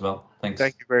it a try as well. Thanks.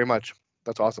 Thank you very much.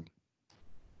 That's awesome.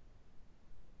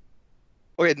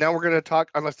 Okay, now we're going to talk,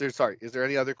 is there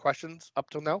any other questions up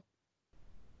till now?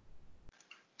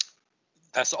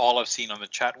 That's all I've seen on the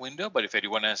chat window, but if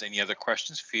anyone has any other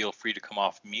questions, feel free to come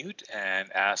off mute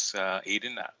and ask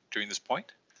Aidan during this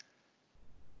point.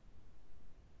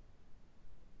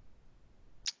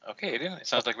 Okay, Aidan, it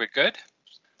sounds like we're good.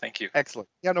 Thank you. Excellent.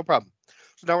 Yeah, no problem.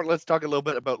 So now let's talk a little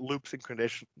bit about loops and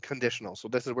conditionals. So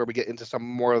this is where we get into some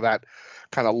more of that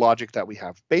kind of logic that we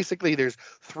have. Basically, there's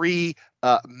three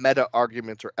meta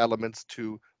arguments or elements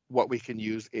to what we can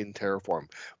use in Terraform.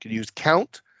 We can use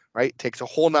count, right? Takes a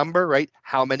whole number, right?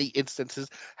 How many instances,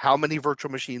 how many virtual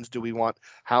machines do we want?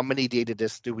 How many data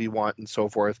disks do we want, and so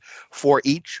forth. For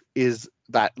each is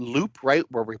that loop, right,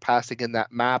 where we're passing in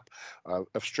that map of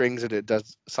strings, and it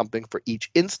does something for each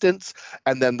instance.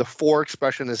 And then the for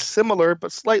expression is similar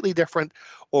but slightly different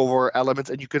over elements,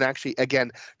 and you can actually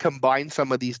again combine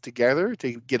some of these together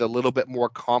to get a little bit more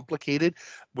complicated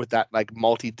with that like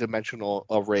multi-dimensional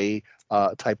array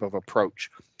type of approach.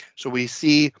 So we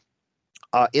see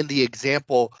in the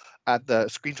example at the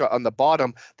screenshot on the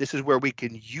bottom, this is where we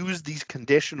can use these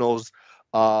conditionals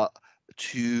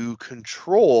to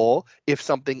control if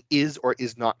something is or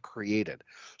is not created.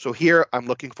 So here I'm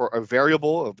looking for a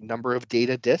variable of number of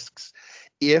data disks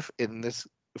if in this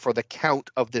for the count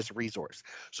of this resource.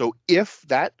 So if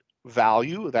that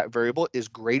value, that variable is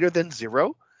greater than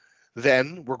 0,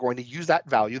 Then we're going to use that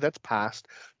value that's passed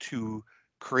to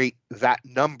create that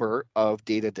number of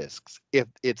data disks. If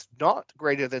it's not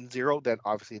greater than 0, then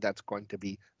obviously that's going to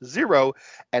be 0,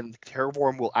 and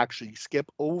Terraform will actually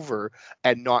skip over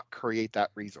and not create that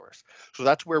resource. So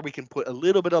that's where we can put a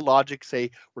little bit of logic,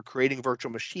 say we're creating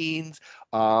virtual machines,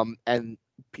 and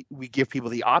we give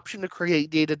people the option to create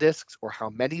data disks or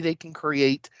how many they can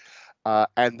create.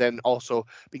 And then also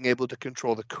being able to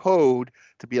control the code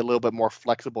to be a little bit more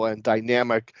flexible and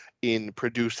dynamic in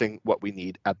producing what we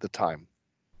need at the time.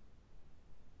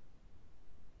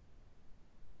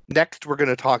 Next, we're going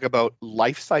to talk about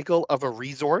life cycle of a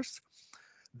resource.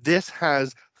 This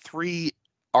has 3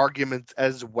 arguments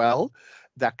as well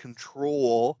that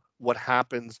control what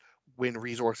happens when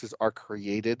resources are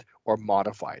created or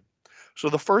modified. So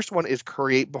the first one is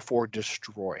create before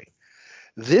destroy.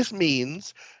 This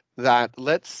means that,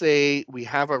 let's say we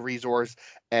have a resource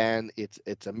and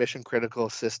it's a mission critical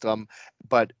system,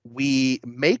 but we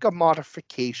make a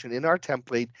modification in our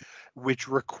template which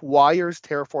requires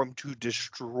Terraform to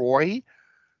destroy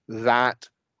that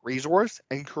resource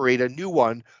and create a new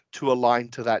one to align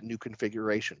to that new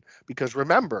configuration. Because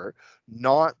remember,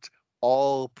 not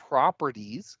all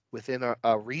properties within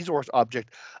a resource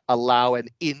object allow an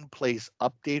in-place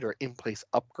update or in-place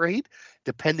upgrade,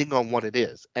 depending on what it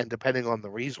is and depending on the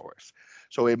resource.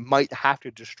 So it might have to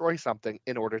destroy something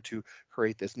in order to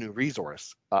create this new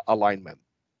resource alignment.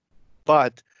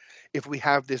 But if we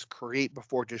have this create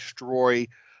before destroy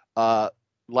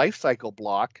lifecycle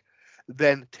block,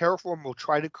 then Terraform will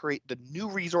try to create the new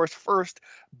resource first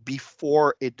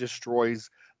before it destroys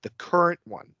the current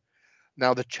one.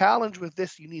 Now, the challenge with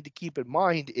this you need to keep in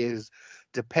mind is,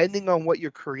 depending on what you're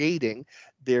creating,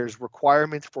 there's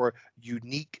requirements for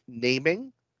unique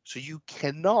naming. So you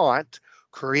cannot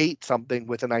create something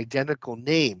with an identical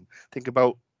name. Think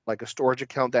about like a storage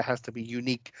account that has to be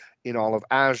unique in all of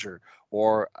Azure,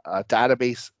 or a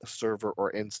database server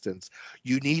or instance.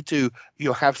 You need to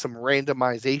have some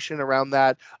randomization around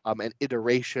that, and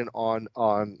iteration on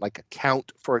like a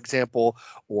count, for example,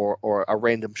 or a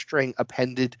random string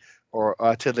appended or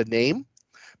to the name,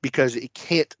 because it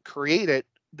can't create it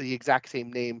the exact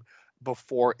same name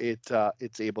before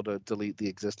it's able to delete the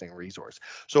existing resource.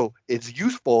 So it's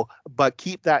useful, but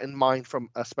keep that in mind,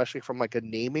 especially from like a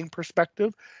naming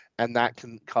perspective, and that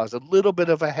can cause a little bit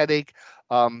of a headache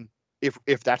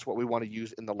if that's what we want to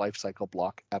use in the lifecycle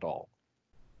block at all.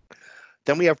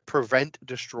 Then we have prevent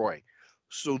destroy.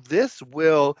 So this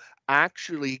will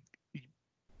actually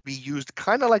be used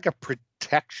kind of like a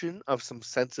protection of some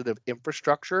sensitive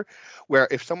infrastructure, where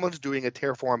if someone's doing a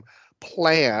Terraform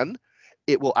plan,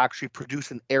 it will actually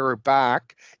produce an error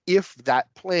back if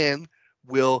that plan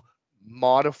will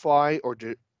modify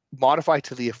modify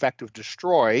to the effect of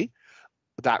destroy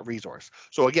that resource.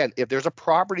 So again, if there's a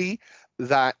property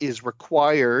that is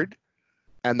required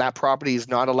and that property is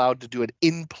not allowed to do an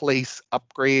in-place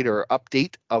upgrade or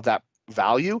update of that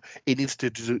value, it needs to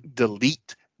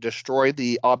destroy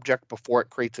the object before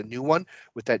it creates a new one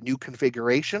with that new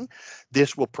configuration.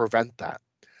 This will prevent that.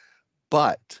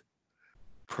 But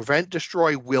prevent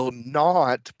destroy will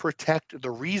not protect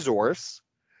the resource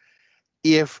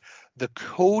if the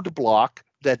code block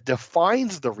that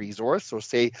defines the resource, so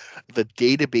say the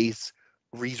database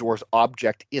resource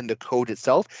object in the code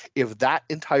itself, if that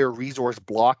entire resource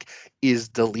block is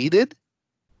deleted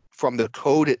from the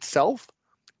code itself,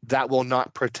 that will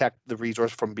not protect the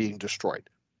resource from being destroyed.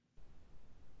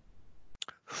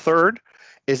 Third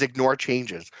is ignore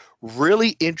changes.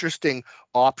 Really interesting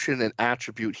option and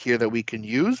attribute here that we can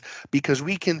use, because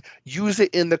we can use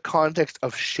it in the context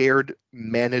of shared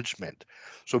management.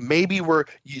 So maybe we're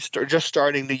just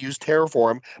starting to use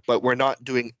Terraform, but we're not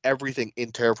doing everything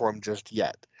in Terraform just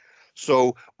yet.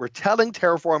 So we're telling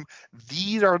Terraform,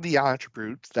 these are the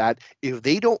attributes that if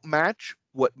they don't match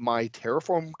what my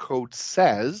Terraform code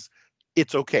says,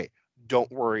 it's okay.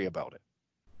 Don't worry about it.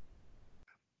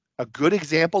 A good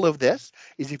example of this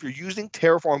is if you're using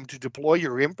Terraform to deploy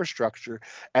your infrastructure,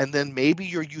 and then maybe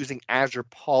you're using Azure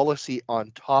Policy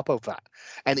on top of that.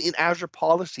 And in Azure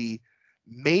Policy,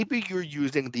 maybe you're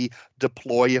using the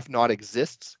deploy if not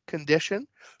exists condition,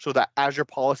 so that Azure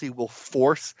Policy will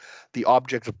force the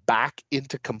objects back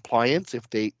into compliance if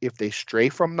they stray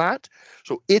from that.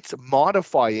 So it's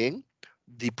modifying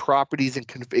the properties and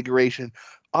configuration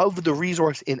of the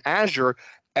resource in Azure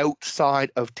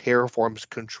outside of Terraform's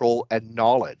control and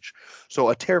knowledge. So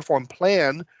a Terraform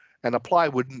plan and apply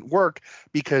wouldn't work,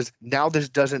 because now this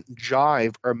doesn't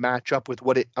jive or match up with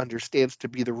what it understands to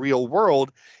be the real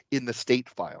world in the state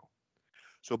file.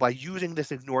 So by using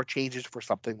this ignore changes for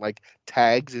something like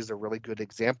tags is a really good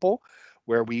example,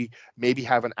 where we maybe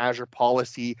have an Azure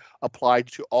policy applied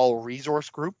to all resource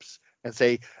groups and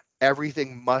say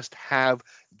everything must have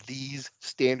these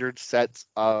standard sets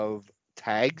of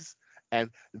tags and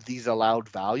these allowed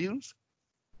values.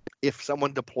 If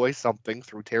someone deploys something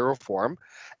through Terraform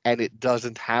and it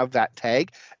doesn't have that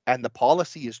tag and the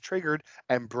policy is triggered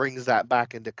and brings that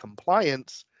back into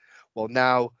compliance, well,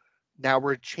 now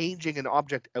we're changing an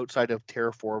object outside of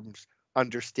Terraform's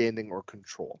understanding or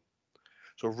control.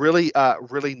 So really,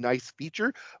 really nice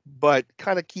feature, but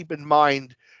kind of keep in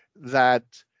mind that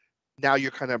now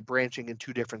you're kind of branching in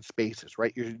two different spaces,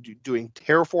 right? You're doing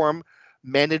Terraform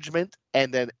management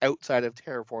and then outside of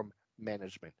Terraform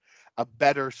management. A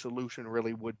better solution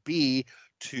really would be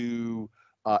to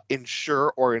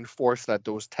ensure or enforce that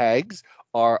those tags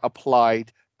are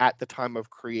applied at the time of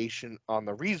creation on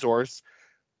the resource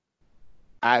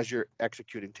as you're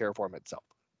executing Terraform itself.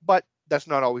 But that's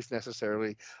not always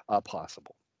necessarily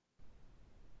possible.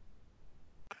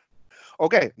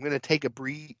 Okay, I'm going to take a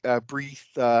brief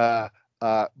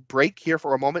break here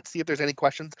for a moment, see if there's any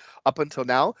questions up until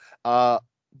now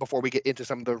before we get into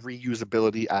some of the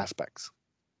reusability aspects.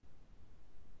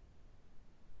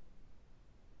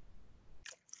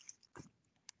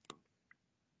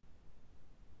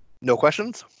 No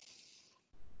questions?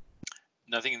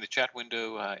 Nothing in the chat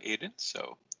window, Aiden.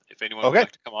 So if anyone would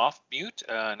like to come off mute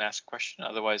and ask a question,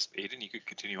 otherwise, Aiden, you could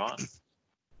continue on.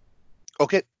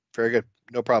 Okay, very good.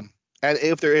 No problem. And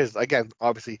if there is, again,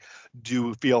 obviously,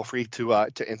 do feel free to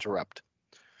interrupt.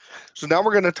 So now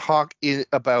we're going to talk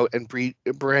about and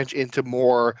branch into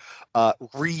more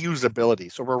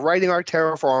reusability. So we're writing our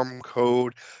Terraform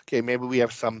code. Okay, maybe we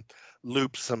have some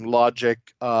loops, some logic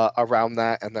around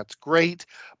that, and that's great.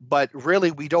 But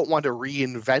really, we don't want to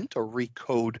reinvent or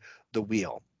recode the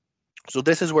wheel. So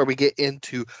this is where we get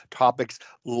into topics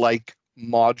like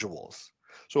modules.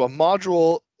 So a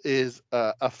module is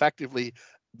effectively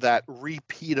that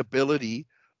repeatability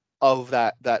of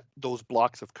those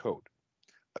blocks of code.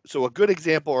 So a good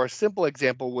example or a simple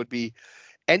example would be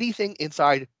anything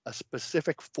inside a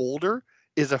specific folder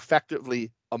is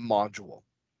effectively a module.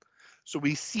 So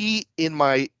we see in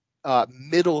my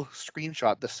middle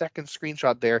screenshot, the second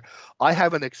screenshot there, I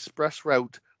have an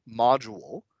ExpressRoute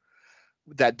module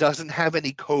that doesn't have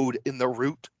any code in the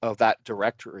root of that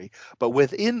directory. But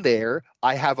within there,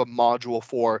 I have a module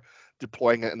for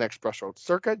deploying an ExpressRoute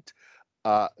circuit,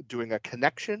 doing a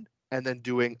connection, and then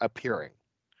doing a peering.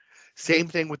 Same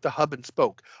thing with the hub and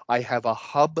spoke. I have a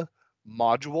hub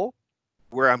module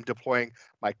where I'm deploying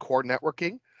my core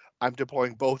networking. I'm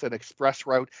deploying both an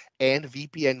ExpressRoute and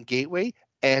VPN gateway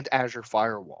and Azure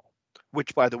Firewall,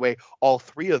 which, by the way, all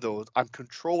three of those I'm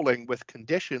controlling with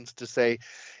conditions to say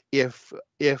if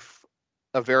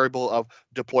a variable of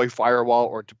deploy firewall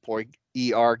or deploy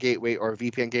ER gateway or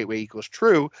VPN gateway equals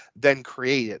true, then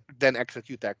create it, then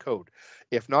execute that code.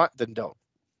 If not, then don't.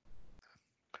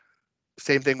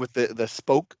 Same thing with the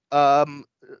spoke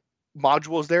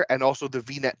modules there, and also the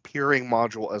VNet peering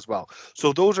module as well.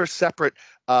 So those are separate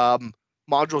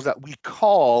modules that we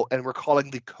call, and we're calling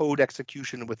the code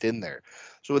execution within there.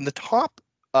 So in the top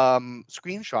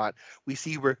screenshot, we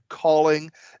see we're calling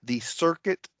the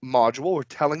circuit module. We're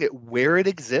telling it where it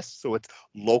exists, so it's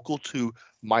local to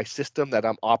my system that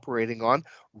I'm operating on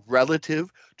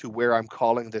relative to where I'm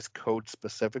calling this code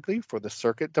specifically for the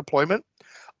circuit deployment.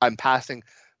 I'm passing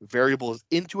variables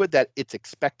into it that it's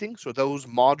expecting. So those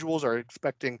modules are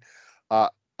expecting a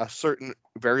certain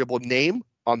variable name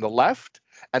on the left,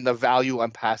 and the value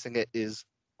I'm passing it is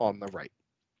on the right.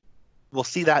 We'll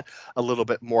see that a little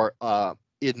bit more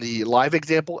in the live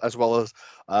example, as well as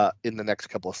in the next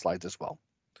couple of slides as well.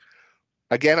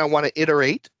 Again, I want to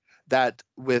iterate that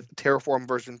with Terraform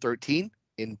version 13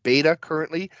 in beta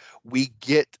currently, we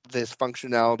get this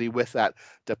functionality with that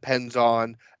depends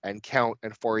on and count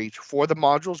and for each for the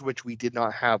modules, which we did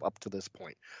not have up to this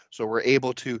point. So we're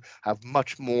able to have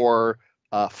much more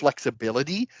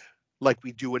flexibility like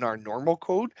we do in our normal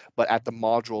code, but at the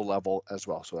module level as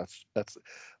well. So that's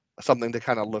something to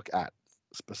kind of look at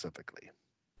specifically.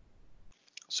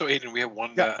 So Aiden, we have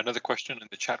one another question in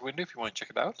the chat window if you want to check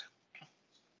it out.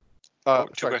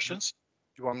 Two questions.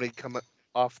 Do you want me to come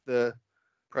off the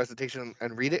presentation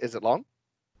and read it? Is it long?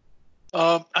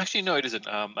 Actually, no, it isn't.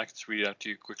 I can just read it out to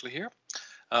you quickly here.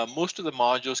 Most of the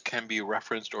modules can be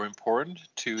referenced or imported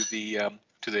to the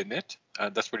init.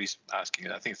 That's what he's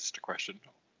asking. I think it's just a question.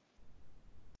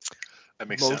 That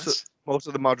makes sense. Most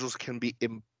of the modules can be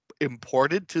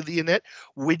imported to the init.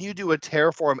 When you do a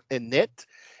Terraform init,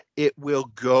 it will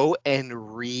go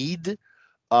and read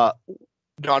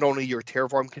not only your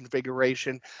Terraform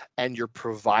configuration and your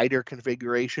provider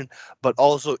configuration, but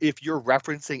also if you're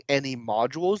referencing any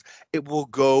modules, it will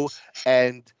go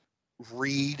and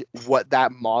read what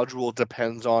that module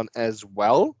depends on as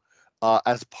well,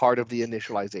 as part of the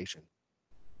initialization.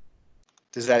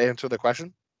 Does that answer the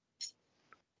question?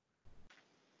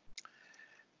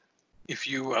 If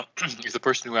you, if the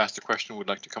person who asked the question would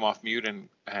like to come off mute and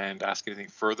ask anything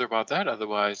further about that,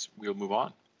 otherwise we'll move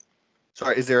on.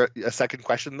 Sorry, is there a second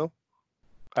question though?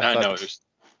 No, the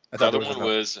other one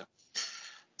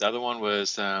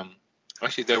was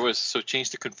actually there was, so change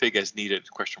the config as needed,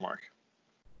 question mark.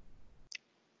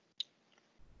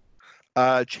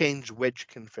 Change which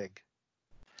config?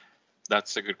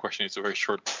 That's a good question. It's a very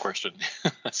short question.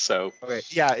 So okay,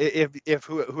 yeah, if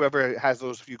whoever has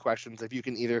those few questions, if you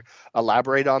can either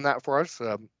elaborate on that for us,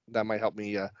 that might help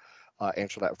me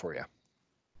answer that for you.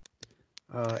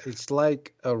 It's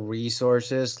like a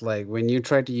resources, like when you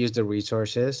try to use the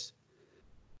resources,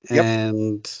 Yep.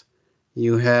 and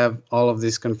you have all of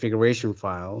these configuration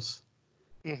files,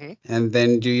 and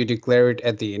then do you declare it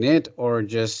at the init or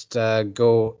just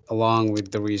go along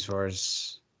with the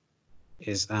resource?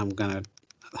 Is how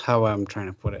I'm trying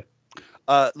to put it.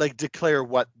 Like declare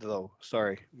what though?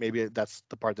 Sorry, maybe that's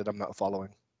the part that I'm not following.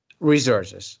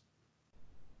 Resources.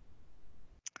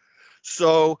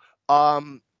 So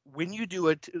when you do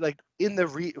it, like in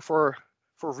the for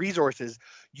resources,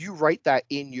 you write that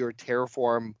in your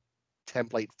Terraform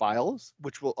template files,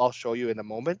 which I'll show you in a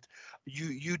moment.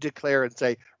 You declare and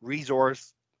say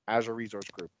resource as a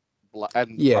resource group,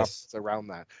 and yes, around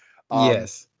that.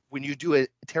 Yes. When you do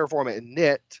it Terraform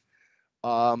init,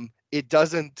 it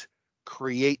doesn't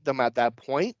create them at that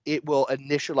point. It will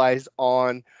initialize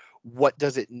on what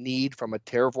does it need from a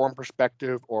Terraform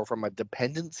perspective or from a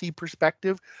dependency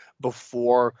perspective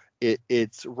before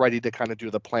it's ready to kind of do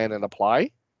the plan and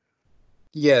apply.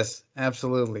 Yes,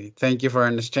 absolutely. Thank you for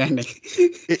understanding.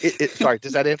 Sorry,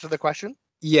 does that answer the question?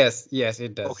 Yes,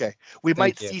 it does. Okay, we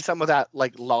might see some of that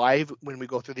like live when we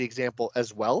go through the example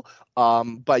as well.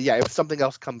 But yeah, if something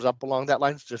else comes up along that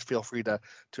lines, just feel free to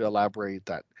elaborate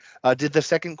that. Did the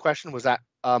second question, was that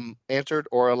answered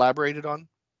or elaborated on?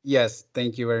 Yes,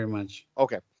 thank you very much.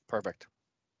 Okay, perfect.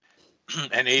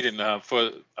 And Aiden, for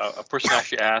a person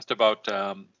actually asked about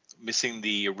missing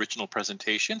the original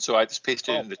presentation. So I just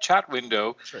pasted in the chat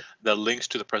window the links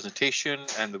to the presentation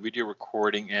and the video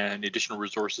recording and additional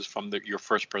resources from your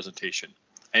first presentation.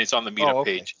 And it's on the Meetup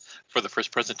page for the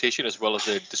first presentation, as well as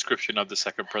a description of the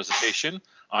second presentation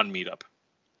on Meetup.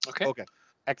 Okay. Okay,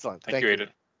 excellent. Thank you, Aiden.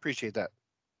 Appreciate that.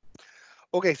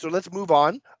 Okay, so let's move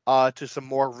on to some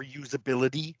more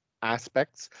reusability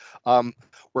aspects.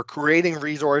 We're creating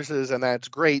resources and that's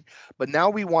great, but now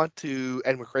we want to,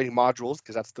 and we're creating modules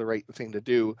because that's the right thing to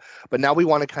do, but now we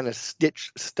want to kind of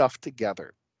stitch stuff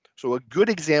together. So a good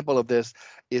example of this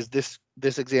is this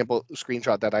example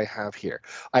screenshot that I have here.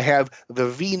 I have the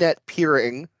VNet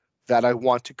peering that I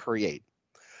want to create.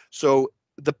 So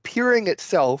the peering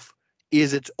itself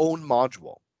is its own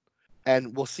module.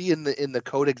 And we'll see in the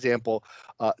code example,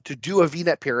 to do a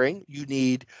VNet peering, you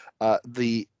need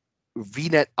the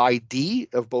VNet ID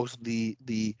of both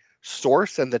the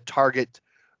source and the target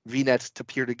VNets to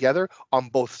peer together on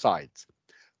both sides.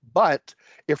 But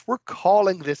if we're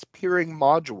calling this peering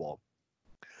module,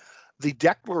 the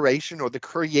declaration or the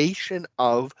creation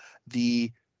of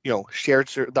the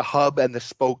the hub and the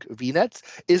spoke VNets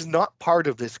is not part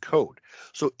of this code.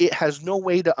 So it has no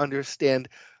way to understand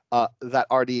that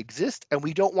already exist, and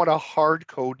we don't want to hard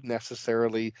code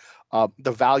necessarily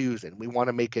the values in. We want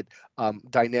to make it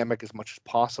dynamic as much as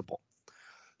possible.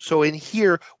 So in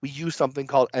here, we use something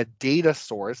called a data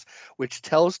source, which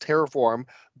tells Terraform,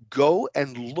 go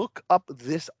and look up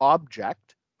this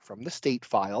object from the state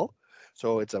file.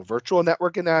 So it's a virtual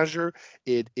network in Azure.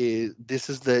 This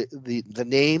is the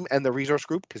name and the resource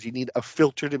group, because you need a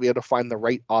filter to be able to find the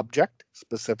right object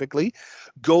specifically.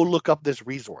 Go look up this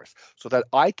resource so that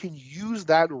I can use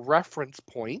that reference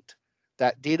point,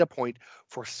 that data point,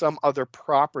 for some other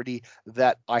property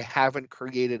that I haven't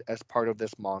created as part of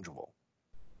this module.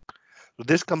 So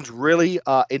this comes really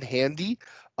in handy,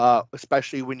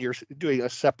 especially when you're doing a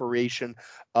separation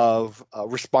of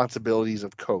responsibilities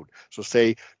of code. So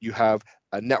say you have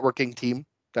a networking team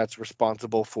that's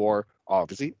responsible for,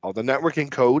 obviously, all the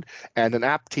networking code, and an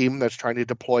app team that's trying to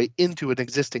deploy into an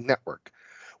existing network.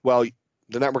 Well,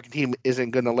 the networking team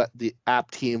isn't going to let the app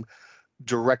team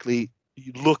directly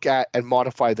look at and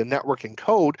modify the networking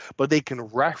code, but they can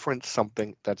reference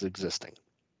something that's existing,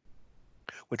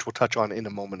 which we'll touch on in a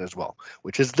moment as well,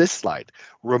 which is this slide,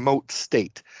 remote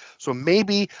state. So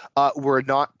maybe we're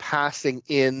not passing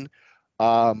in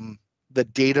the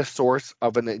data source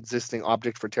of an existing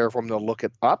object for Terraform to look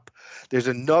it up. There's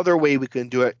another way we can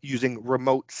do it using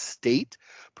remote state,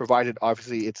 provided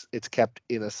obviously it's kept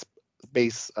in a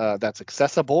space that's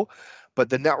accessible. But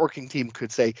the networking team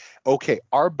could say, okay,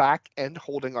 our back end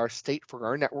holding our state for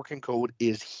our networking code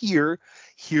is here.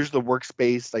 Here's the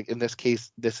workspace. Like in this case,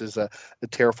 this is a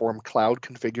Terraform Cloud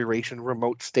configuration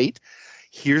remote state.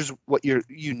 Here's what you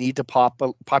need to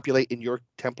populate in your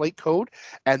template code.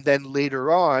 And then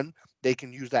later on, they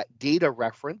can use that data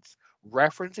reference,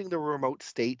 referencing the remote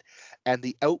state and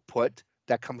the output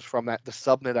that comes from that, the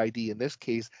subnet ID in this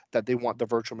case, that they want the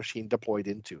virtual machine deployed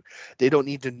into. They don't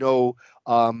need to know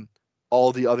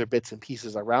all the other bits and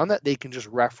pieces around that. They can just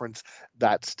reference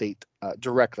that state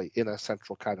directly in a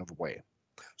central kind of way.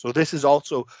 So this is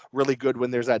also really good when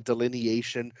there's that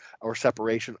delineation or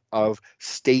separation of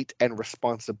state and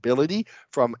responsibility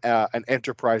from an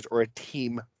enterprise or a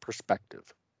team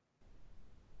perspective.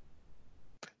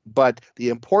 But the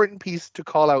important piece to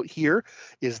call out here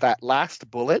is that last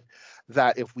bullet,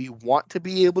 that if we want to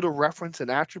be able to reference an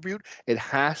attribute, it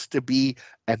has to be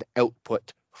an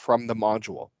output from the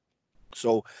module.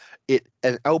 So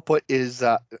an output is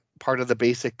part of the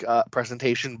basic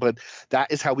presentation, but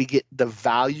that is how we get the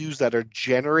values that are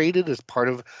generated as part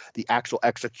of the actual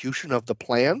execution of the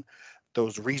plan.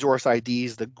 Those resource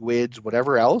IDs, the GUIDs,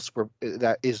 whatever else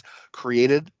that is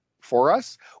created for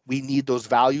us, we need those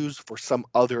values for some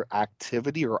other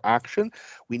activity or action.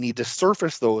 We need to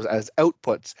surface those as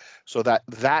outputs so that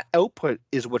that output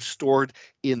is what's stored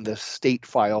in the state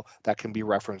file that can be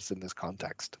referenced in this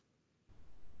context.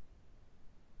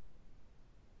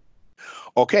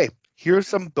 Okay, here's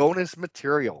some bonus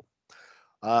material.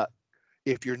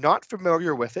 If you're not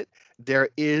familiar with it, there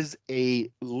is a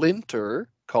linter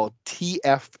called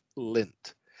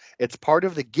tflint. It's part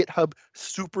of the GitHub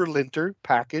super linter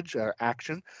package or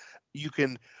action. You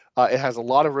can, it has a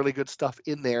lot of really good stuff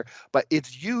in there, but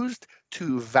it's used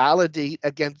to validate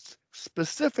against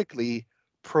specifically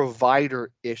provider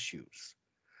issues.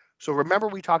 So remember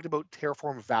we talked about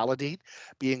Terraform validate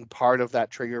being part of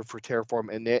that trigger for Terraform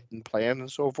init and plan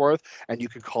and so forth, and you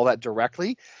can call that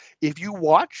directly. If you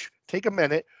watch, take a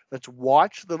minute, let's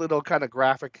watch the little kind of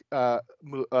graphic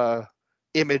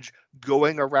image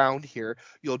going around here.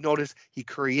 You'll notice he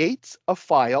creates a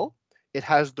file. It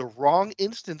has the wrong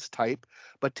instance type,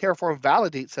 but Terraform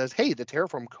validate says, hey, the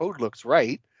Terraform code looks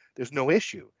right. There's no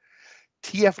issue.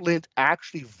 tflint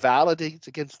actually validates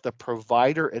against the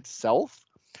provider itself.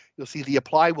 You'll see the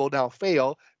apply will now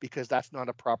fail because that's not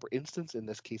a proper instance, in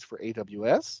this case for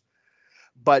AWS.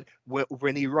 But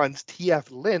when he runs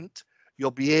tflint,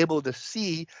 you'll be able to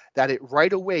see that it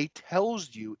right away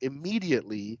tells you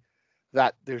immediately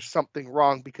that there's something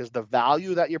wrong because the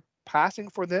value that you're passing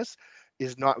for this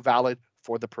is not valid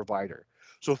for the provider.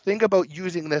 So think about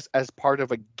using this as part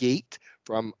of a gate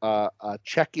from a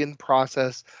check-in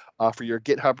process for your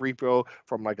GitHub repo,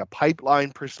 from like a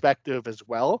pipeline perspective as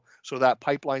well, so that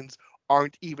pipelines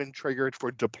aren't even triggered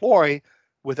for deploy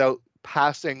without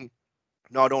passing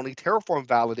not only Terraform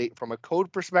validate from a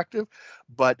code perspective,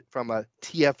 but from a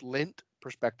tflint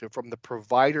perspective, from the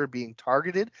provider being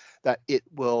targeted, that it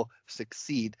will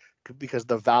succeed because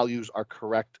the values are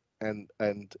correct and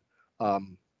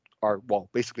are, well,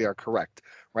 basically are correct,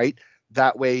 right?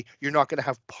 That way you're not going to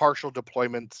have partial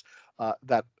deployments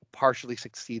that partially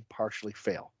succeed, partially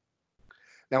fail.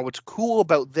 Now, what's cool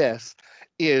about this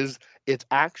is it's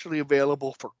actually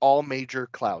available for all major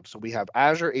clouds. So we have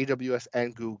Azure, AWS,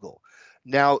 and Google.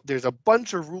 Now, there's a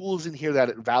bunch of rules in here that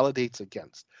it validates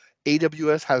against.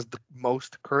 AWS has the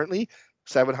most currently,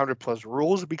 700 plus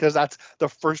rules, because that's the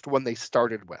first one they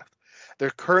started with. They're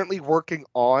currently working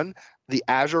on the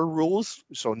Azure rules.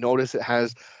 So notice it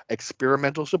has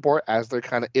experimental support as they're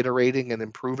kind of iterating and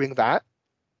improving that.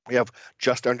 We have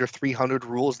just under 300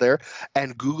 rules there,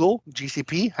 and Google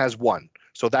GCP has one.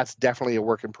 So that's definitely a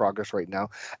work in progress right now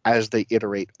as they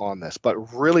iterate on this. But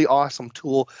really awesome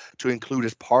tool to include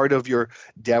as part of your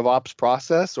DevOps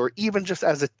process, or even just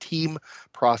as a team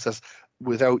process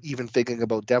without even thinking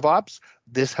about DevOps.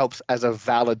 This helps as a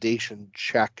validation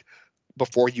check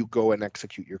before you go and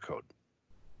execute your code.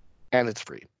 And it's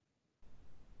free.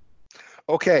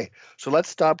 Okay, so let's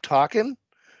stop talking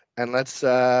and let's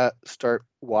start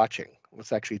watching.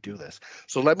 Let's actually do this.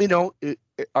 So let me know,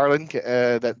 Arlen,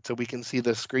 that so we can see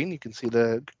the screen. You can see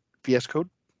the VS Code.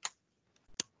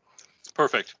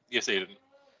 Perfect. Yes, Aiden.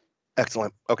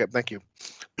 Excellent. Okay, thank you.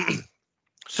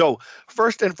 So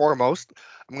first and foremost,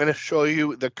 I'm going to show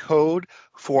you the code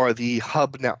for the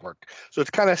hub network. So it's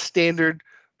kind of standard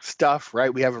stuff,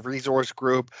 right? We have a resource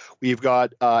group. We've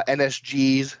got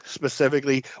NSGs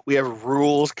specifically. We have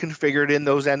rules configured in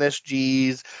those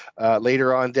NSGs.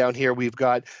 Later on down here, we've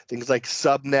got things like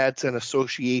subnets and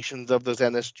associations of those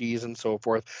NSGs and so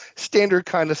forth. Standard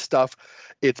kind of stuff.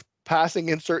 It's passing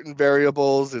in certain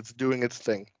variables. It's doing its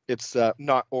thing. It's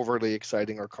not overly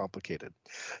exciting or complicated.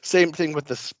 Same thing with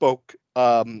the spoke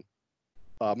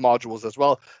modules as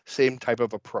well. Same type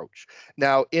of approach.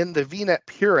 Now, in the VNet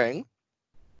peering,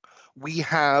 we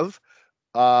have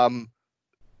the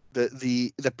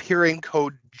peering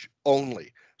code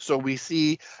only. So we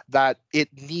see that it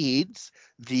needs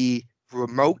the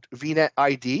remote VNet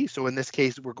ID. So in this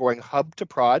case, we're going hub to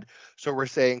prod. So we're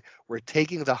saying we're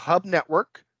taking the hub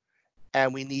network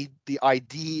and we need the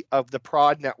ID of the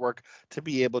prod network to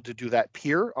be able to do that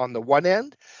peer on the one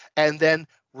end, and then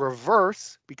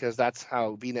reverse, because that's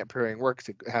how VNet peering works.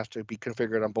 It has to be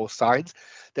configured on both sides.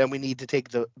 Then we need to take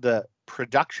the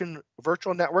production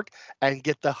virtual network and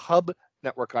get the hub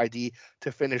network ID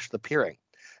to finish the peering.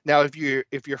 Now, if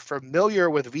you're familiar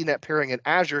with VNet peering in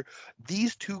Azure,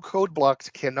 these two code blocks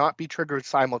cannot be triggered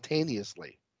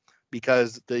simultaneously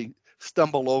because they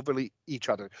stumble over each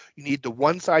other. You need the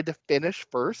one side to finish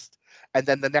first, and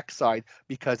then the next side,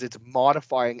 because it's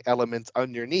modifying elements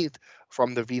underneath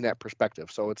from the VNet perspective.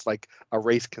 So it's like a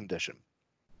race condition.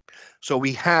 So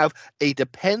we have a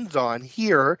depends on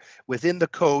here within the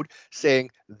code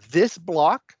saying this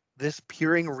block, this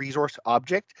peering resource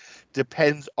object,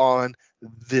 depends on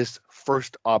this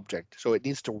first object. So it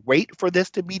needs to wait for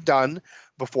this to be done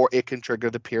before it can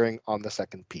trigger the peering on the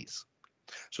second piece.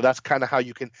 So that's kind of how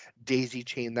you can daisy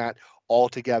chain that all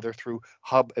together through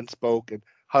hub and spoke and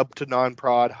hub to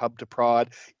non-prod, hub to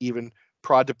prod, even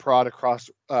prod to prod across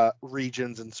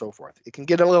regions and so forth. It can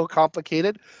get a little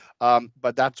complicated,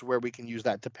 but that's where we can use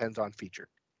that depends on feature.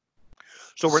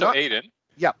 So Aidan,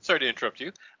 yeah. Sorry to interrupt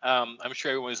you. I'm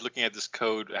sure everyone is looking at this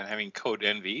code and having code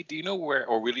envy. Do you know where,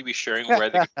 or will you be sharing where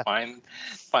they can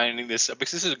finding this?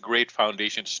 Because this is a great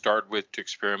foundation to start with, to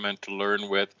experiment, to learn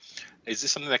with. Is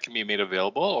this something that can be made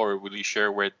available, or will you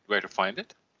share where to find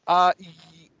it?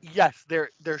 Yes,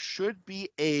 there should be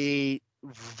a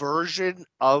version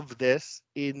of this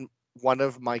in one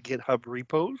of my GitHub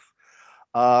repos.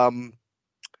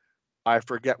 I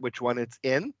forget which one it's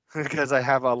in because I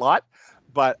have a lot,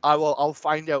 but I'll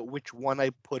find out which one I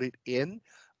put it in,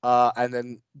 and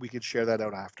then we can share that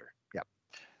out after. Yeah.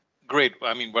 Great.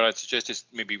 I mean, what I'd suggest is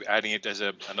maybe adding it as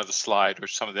another slide or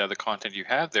some of the other content you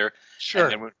have there.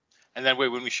 Sure. And then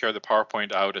when we share the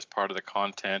PowerPoint out as part of the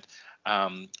content,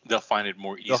 they'll find it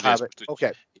more easily. They'll have it.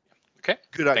 Okay. Okay.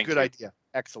 Good idea.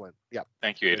 Excellent. Yeah.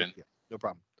 Thank you, Aidan. No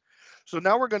problem. So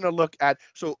now we're going to look at,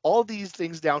 so all these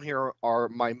things down here are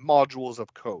my modules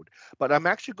of code, but I'm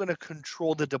actually going to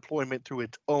control the deployment through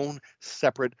its own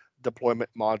separate deployment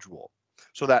module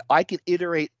so that I can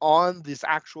iterate on this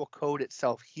actual code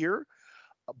itself here,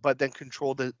 but then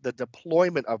control the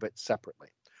deployment of it separately.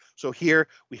 So here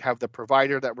we have the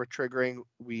provider that we're triggering.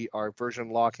 We are version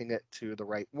locking it to the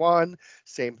right one.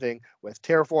 Same thing with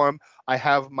Terraform. I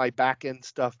have my backend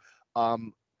stuff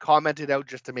commented out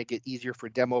just to make it easier for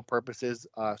demo purposes.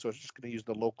 So it's just going to use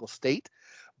the local state.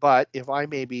 But if I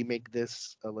maybe make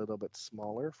this a little bit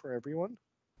smaller for everyone,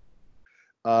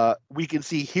 we can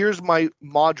see here's my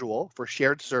module for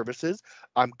shared services.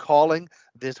 I'm calling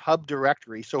this hub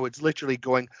directory. So it's literally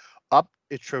going up.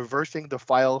 It's traversing the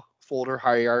file folder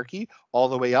hierarchy all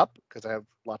the way up because I have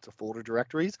lots of folder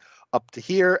directories up to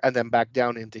here and then back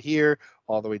down into here,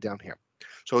 all the way down here.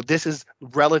 So this is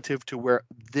relative to where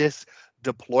this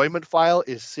deployment file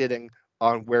is sitting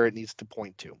on where it needs to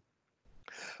point to.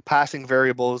 Passing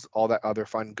variables, all that other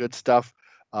fun, good stuff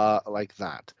like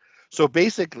that. So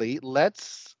basically,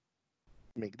 let's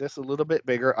make this a little bit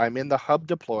bigger. I'm in the hub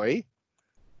deploy.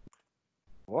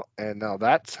 Well, and now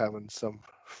that's having some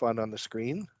fun on the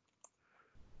screen.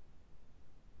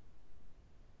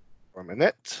 For a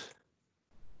minute. Just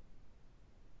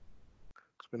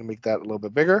going to make that a little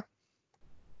bit bigger.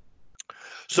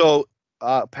 So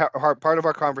part of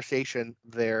our conversation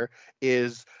there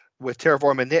is with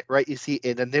Terraform init, right? You see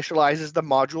it initializes the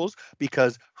modules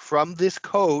because from this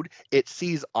code, it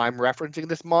sees I'm referencing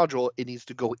this module. It needs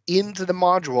to go into the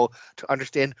module to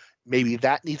understand maybe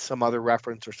that needs some other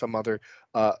reference or some other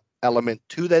element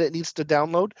too that it needs to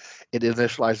download. It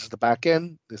initializes the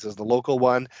backend. This is the local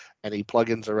one, any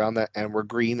plugins around that, and we're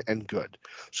green and good.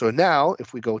 So now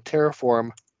if we go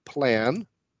Terraform plan,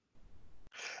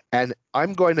 and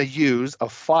I'm going to use a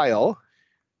file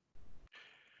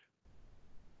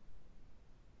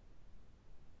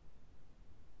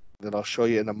that I'll show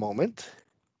you in a moment.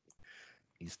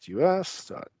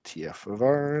 EastUS.tf of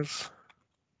ours.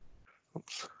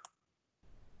 Oops.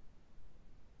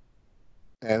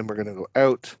 And we're going to go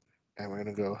out, and we're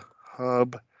going to go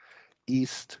hub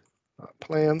east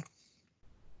plan.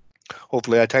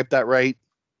 Hopefully I typed that right.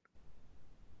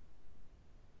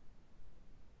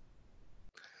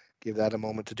 Give that a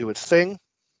moment to do its thing.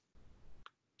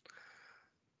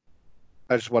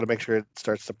 I just want to make sure it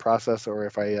starts the process, or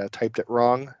if I typed it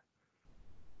wrong.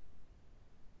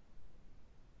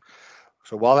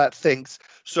 So while that thinks,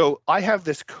 so I have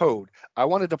this code. I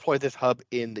want to deploy this hub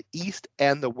in the East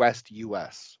and the West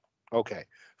US. Okay,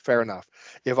 fair enough.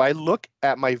 If I look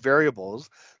at my variables,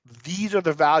 these are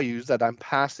the values that I'm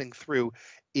passing through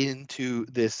into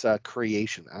this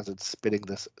creation as it's spinning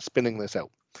this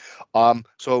out.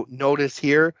 So notice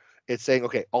here, it's saying,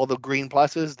 okay, all the green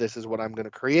pluses, this is what I'm going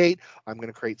to create. I'm going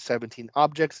to create 17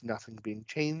 objects, nothing's being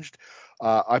changed.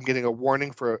 I'm getting a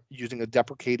warning for using a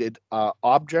deprecated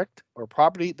object or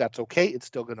property. That's okay, it's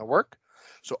still going to work.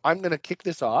 So I'm going to kick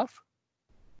this off,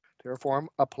 Terraform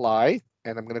apply,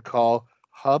 and I'm going to call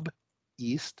hub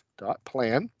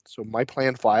east.plan. So my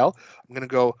plan file, I'm going to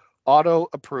go auto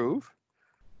approve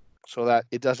so that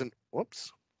it doesn't,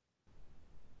 whoops.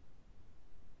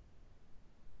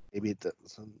 Maybe it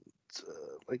doesn't,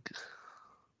 like,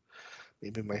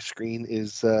 maybe my screen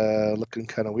is looking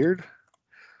kind of weird.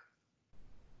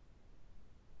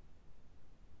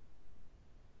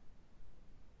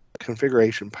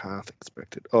 Configuration path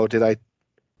expected. Oh, did I?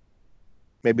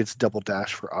 Maybe it's double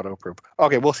dash for auto approve.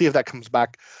 Okay, we'll see if that comes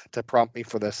back to prompt me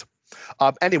for this.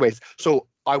 Anyways, so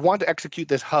I want to execute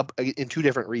this hub in two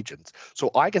different regions. So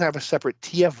I can have a separate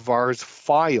TF-vars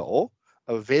file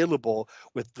available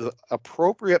with the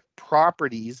appropriate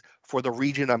properties for the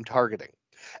region I'm targeting.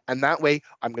 And that way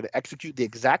I'm going to execute the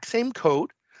exact same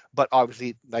code, but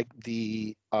obviously like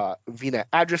the VNet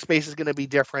address space is going to be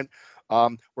different.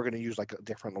 We're going to use like a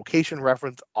different location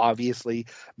reference. Obviously,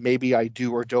 maybe I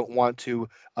do or don't want to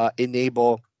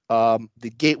enable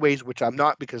the gateways, which I'm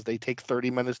not, because they take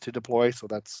 30 minutes to deploy. So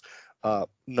that's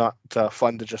not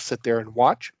fun to just sit there and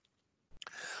watch.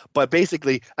 But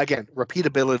basically, again,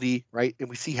 repeatability, right? And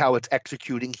we see how it's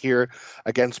executing here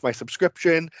against my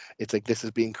subscription. It's like this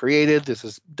is being created, this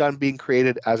is done being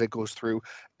created as it goes through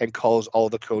and calls all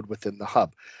the code within the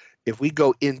hub. If we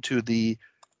go into the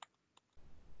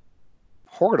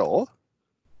portal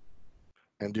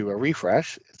and do a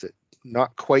refresh, is it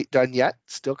not quite done yet?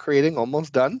 Still creating,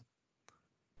 almost done.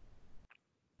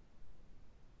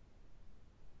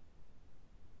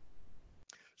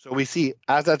 So we see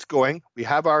as that's going, we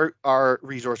have our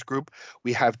resource group.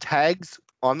 We have tags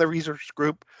on the resource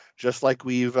group, just like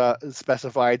we've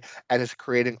specified, and it's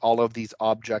creating all of these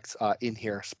objects in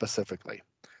here specifically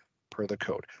per the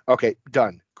code. Okay,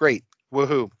 done. Great.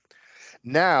 Woohoo.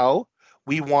 Now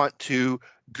we want to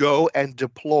go and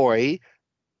deploy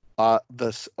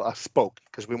the spoke,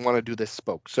 because we want to do this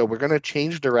spoke. So we're going to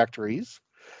change directories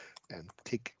and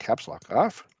take caps lock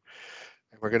off.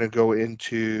 And we're going to go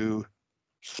into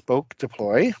spoke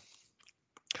deploy.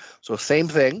 So same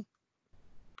thing.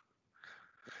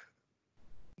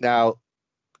 Now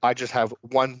I just have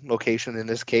one location in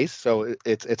this case, so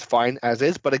it's fine as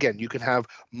is. But again, you can have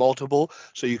multiple,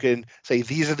 so you can say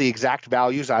these are the exact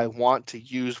values I want to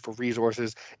use for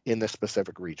resources in this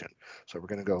specific region. So we're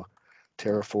going to go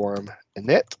Terraform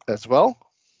init as well,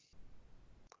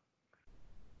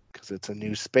 because it's a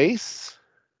new space.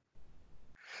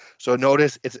 So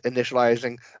notice it's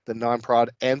initializing the non-prod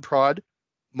and prod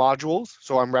modules.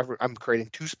 So I'm creating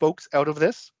two spokes out of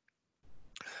this.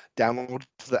 Download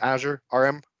to the Azure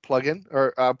RM plugin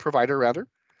or provider rather.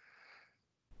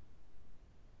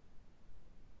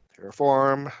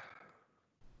 Terraform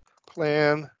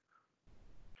plan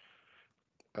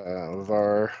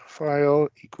var file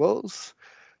equals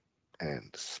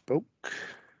and spoke.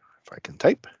 If I can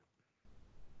type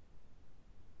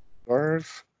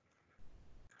vars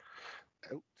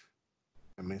out.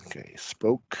 Okay,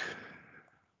 spoke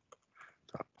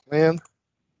plan.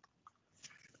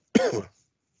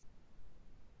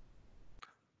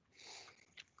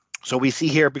 So we see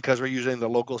here, because we're using the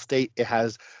local state, it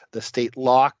has the state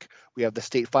lock. We have the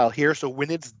state file here. So when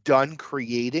it's done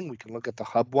creating, we can look at the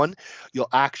hub one, you'll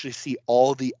actually see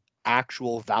all the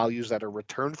actual values that are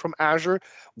returned from Azure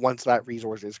once that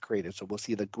resource is created. So we'll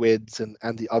see the GUIDs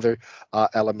and the other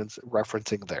elements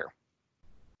referencing there.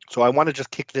 So I want to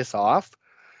just kick this off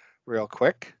real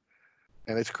quick.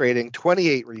 And it's creating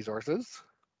 28 resources.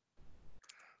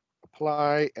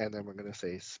 Apply, and then we're going to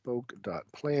say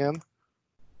spoke.plan.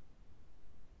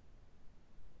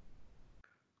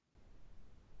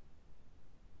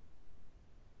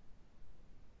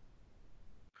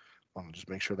 I'll just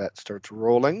make sure that starts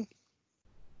rolling.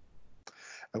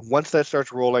 And once that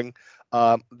starts rolling,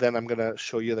 then I'm going to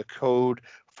show you the code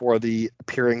for the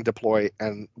peering deploy,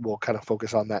 and we'll kind of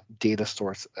focus on that data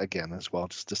source again as well,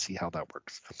 just to see how that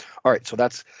works. All right, so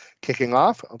that's kicking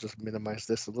off. I'll just minimize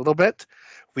this a little bit.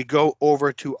 We go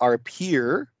over to our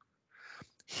peer.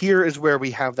 Here is where we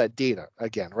have that data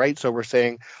again, right? So we're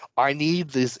saying, I need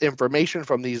this information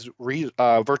from these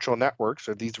virtual networks,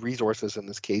 or these resources in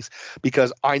this case,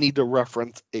 because I need to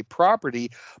reference a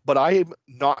property, but I am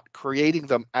not creating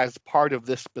them as part of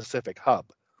this specific hub.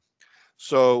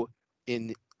 So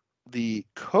in the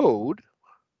code,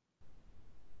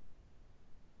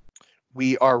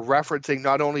 we are referencing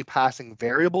not only passing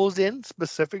variables in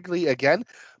specifically again,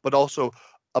 but also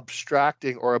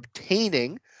abstracting or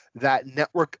obtaining that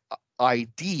network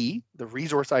ID, the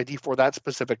resource ID for that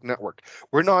specific network.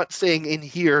 We're not saying in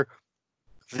here,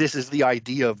 this is the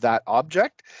ID of that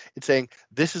object. It's saying,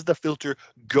 this is the filter,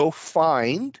 go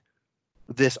find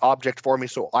this object for me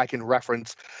so I can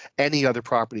reference any other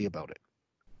property about it.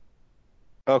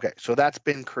 Okay, so that's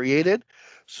been created.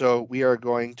 So we are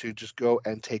going to just go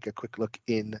and take a quick look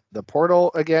in the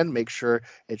portal again, make sure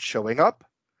it's showing up.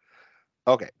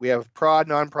 Okay, we have prod,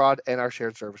 non-prod, and our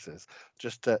shared services.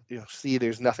 Just to see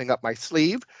there's nothing up my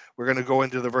sleeve, we're going to go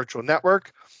into the virtual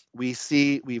network. We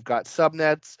see we've got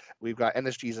subnets, we've got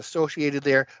NSGs associated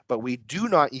there, but we do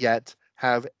not yet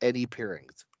have any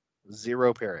pairings,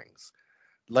 0 pairings.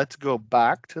 Let's go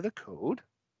back to the code.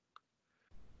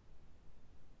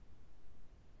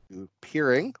 Do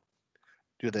peering,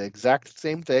 do the exact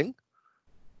same thing.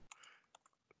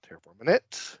 Terraform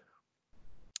init.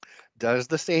 Does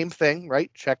the same thing, right?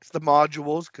 Checks the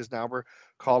modules, because now we're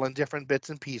calling different bits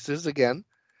and pieces again.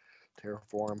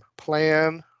 Terraform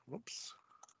plan, whoops.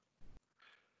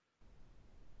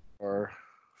 Our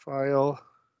file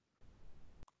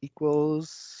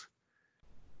equals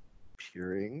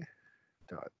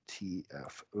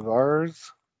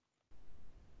peering.tf-vars.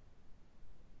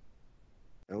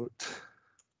 Note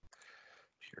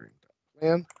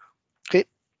peering.plan. Okay,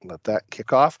 let that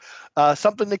kick off.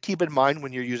 Something to keep in mind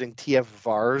when you're using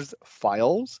tf-vars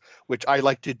files, which I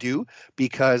like to do,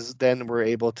 because then we're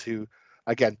able to,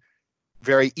 again,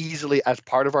 very easily as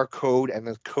part of our code and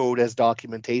the code as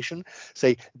documentation,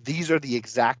 say these are the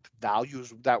exact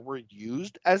values that were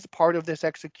used as part of this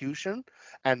execution,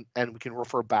 and we can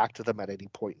refer back to them at any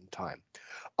point in time.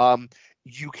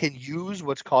 You can use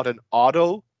what's called an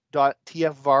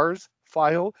auto.tf-vars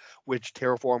file, which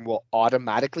Terraform will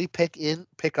automatically pick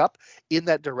up in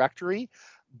that directory,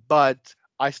 but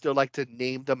I still like to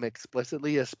name them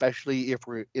explicitly, especially if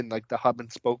we're in like the hub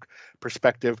and spoke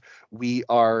perspective. We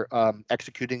are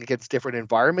executing against different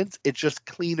environments. It's just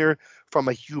cleaner from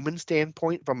a human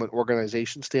standpoint, from an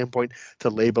organization standpoint, to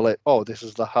label it, oh, this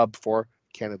is the hub for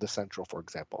Canada Central, for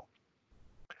example.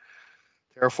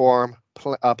 Terraform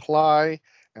apply,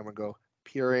 and we'll go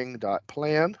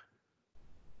peering.plan.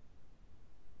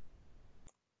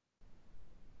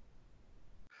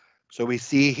 So we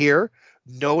see here,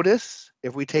 notice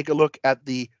if we take a look at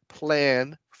the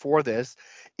plan for this,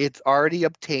 it's already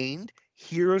obtained.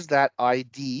 Here's that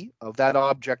ID of that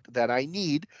object that I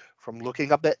need from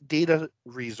looking up that data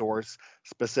resource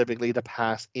specifically to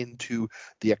pass into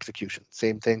the execution.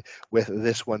 Same thing with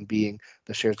this one being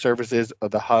the shared services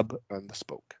of the hub and the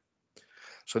spoke.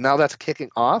 So now that's kicking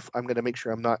off. I'm going to make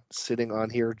sure I'm not sitting on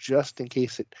here just in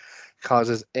case it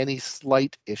causes any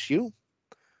slight issue.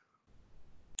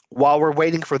 While we're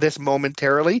waiting for this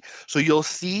momentarily, so you'll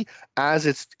see as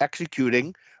it's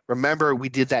executing, remember we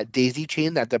did that daisy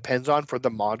chain that depends on for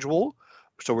the module.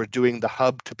 So we're doing the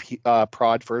hub to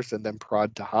prod first and then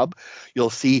prod to hub. You'll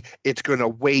see it's going to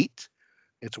wait.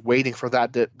 It's waiting for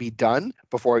that to be done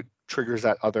before it triggers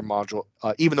that other module,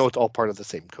 even though it's all part of the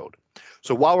same code.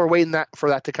 So while we're waiting for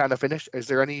that to kind of finish, is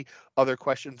there any other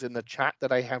questions in the chat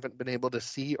that I haven't been able to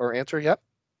see or answer yet?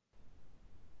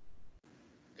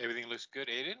 Everything looks good,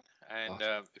 Aiden. And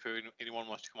if anyone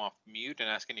wants to come off mute and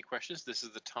ask any questions, this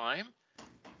is the time.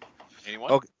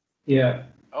 Anyone? Okay. Yeah.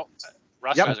 Oh,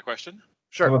 Rasta has a question.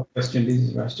 Sure. I have a question. This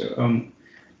is Rasta.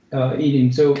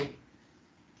 Aiden, so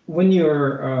when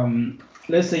you're,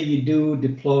 let's say you do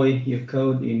deploy your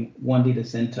code in one data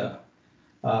center,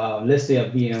 let's say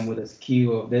a VM with a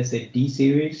SKU of, let's say, D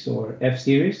series or F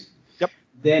series. Yep.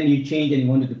 Then you change and you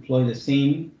want to deploy the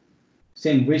same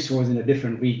resource in a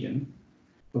different region.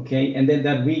 Okay, and then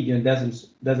that region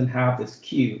doesn't have the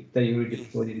SKU that you already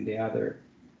deployed in the other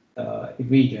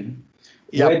region.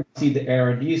 Yep. Where do you see the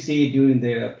error? Do you see it during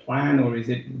the plan or is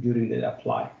it during the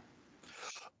apply?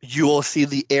 You will see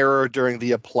the error during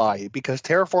the apply, because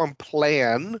Terraform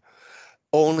plan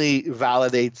only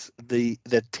validates the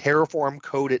Terraform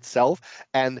code itself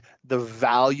and the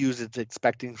values it's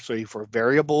expecting, so for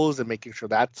variables and making sure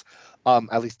that's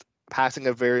at least passing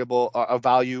a variable, a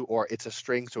value, or it's a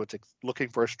string, so it's looking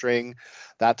for a string,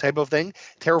 that type of thing.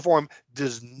 Terraform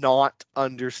does not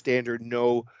understand or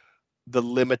know the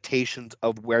limitations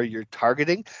of where you're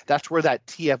targeting. That's where that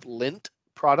TF-lint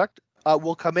product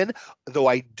will come in, though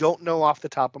I don't know off the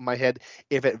top of my head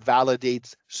if it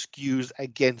validates SKUs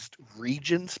against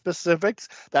region specifics.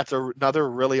 That's another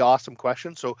really awesome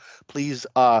question. So please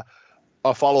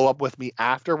follow up with me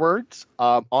afterwards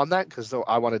on that, because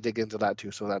I want to dig into that too.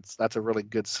 So that's a really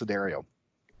good scenario.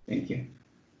 Thank you.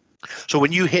 So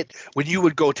when you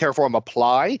would go Terraform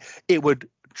apply, it would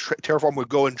Terraform would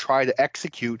go and try to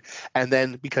execute, and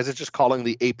then because it's just calling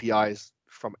the APIs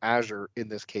from Azure in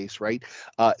this case, right?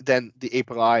 Then the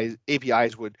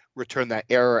APIs would return that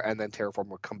error, and then Terraform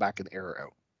would come back and error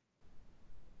out.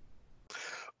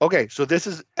 Okay, so this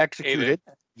is executed.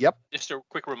 Aiden, yep. Just a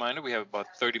quick reminder, we have about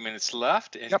 30 minutes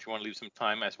left, and if you want to leave some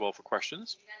time as well for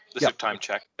questions, this is a time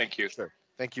check. Thank you. Sure.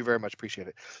 Thank you very much. Appreciate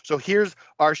it. So here's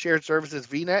our shared services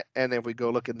VNet, and if we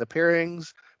go look in the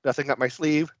pairings, nothing up my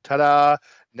sleeve, ta-da!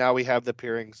 Now we have the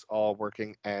pairings all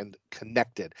working and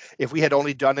connected. If we had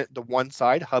only done it the one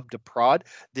side, hub to prod,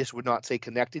 this would not say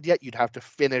connected yet. You'd have to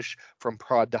finish from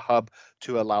prod to hub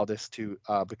to allow this to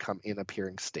become in a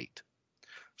peering state.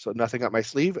 So nothing up my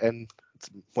sleeve, and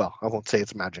well, I won't say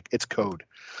it's magic, it's code.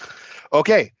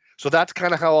 Okay, so that's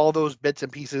kind of how all those bits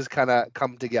and pieces kind of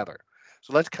come together.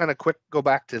 So let's kind of go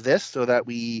back to this so that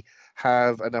we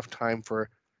have enough time for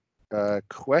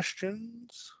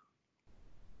questions.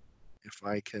 If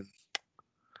I can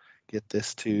get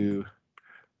this to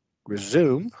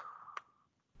resume.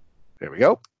 There we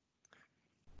go.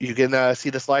 You can see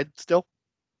the slide still?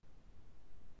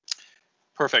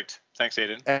 Perfect. Thanks,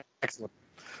 Aiden. Excellent.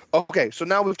 Okay, so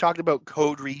now we've talked about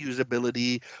code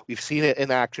reusability. We've seen it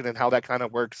in action and how that kind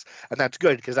of works, and that's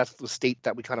good because that's the state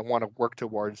that we kind of want to work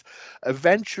towards.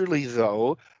 Eventually,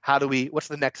 though, what's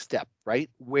the next step, right?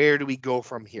 Where do we go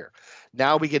from here?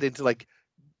 Now we get into like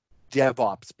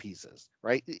DevOps pieces,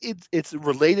 right? It's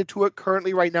related to it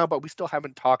currently right now, but we still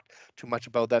haven't talked too much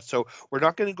about that. So we're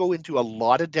not going to go into a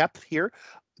lot of depth here.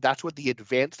 That's what the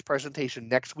advanced presentation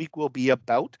next week will be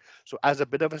about. So as a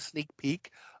bit of a sneak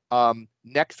peek,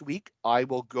 next week, I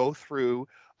will go through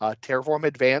Terraform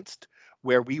Advanced,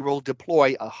 where we will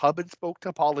deploy a hub and spoke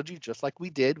topology, just like we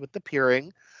did with the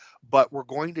peering, but we're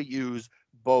going to use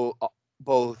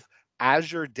both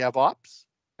Azure DevOps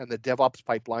and the DevOps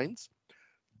pipelines,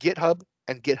 GitHub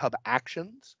and GitHub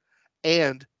Actions,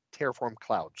 and Terraform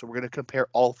Cloud. So we're going to compare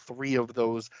all three of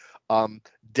those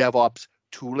DevOps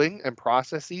tooling and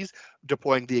processes,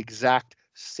 deploying the exact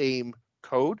same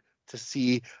code to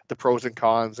see the pros and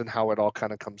cons and how it all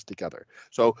kind of comes together.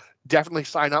 So definitely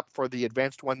sign up for the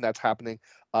advanced one that's happening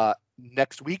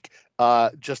next week,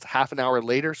 just half an hour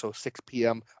later, so 6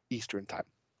 p.m. Eastern time.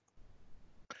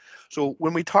 So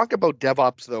when we talk about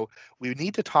DevOps, though, we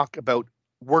need to talk about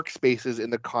workspaces in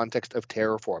the context of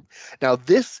Terraform. Now,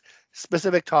 this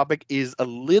specific topic is a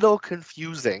little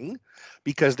confusing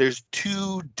because there's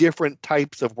two different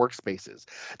types of workspaces.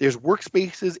 There's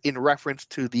workspaces in reference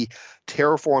to the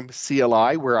Terraform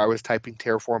CLI, where I was typing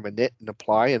Terraform init and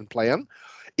apply and plan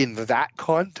in that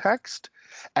context.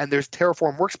 And there's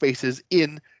Terraform workspaces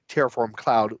in Terraform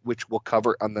Cloud, which we'll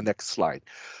cover on the next slide.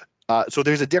 So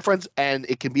there's a difference, and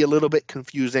it can be a little bit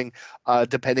confusing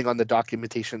depending on the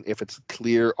documentation if it's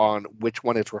clear on which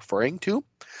one it's referring to.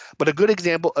 But a good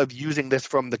example of using this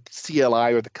from the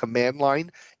CLI or the command line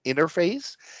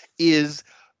interface is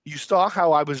you saw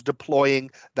how I was deploying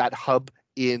that hub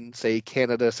in, say,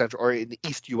 Canada Central or in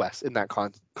East US in that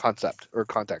concept or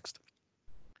context.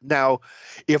 Now,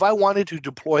 if I wanted to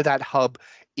deploy that hub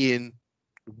in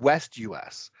West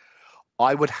US,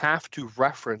 I would have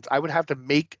to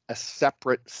make a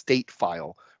separate state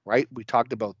file, right? We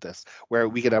talked about this, where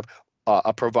we could have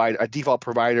a default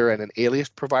provider and an alias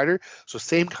provider. So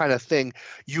same kind of thing.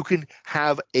 You can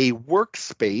have a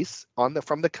workspace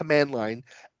from the command line,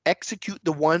 execute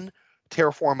the one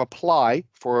Terraform apply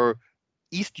for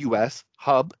East US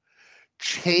hub,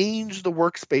 change the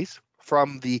workspace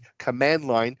from the command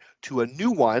line to a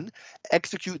new one,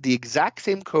 execute the exact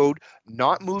same code,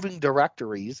 not moving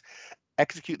directories,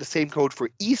 execute the same code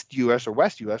for East US or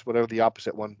West US, whatever the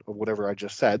opposite one or whatever I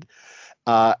just said,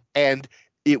 and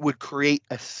it would create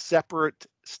a separate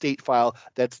state file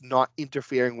that's not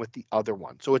interfering with the other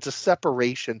one. So it's a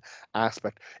separation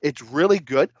aspect. It's really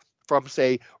good from,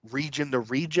 say, region to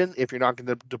region if you're not going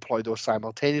to deploy those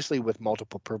simultaneously with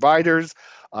multiple providers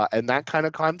and that kind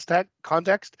of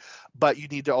context. But you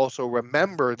need to also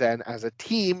remember then as a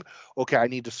team, okay, I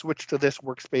need to switch to this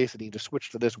workspace, I need to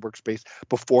switch to this workspace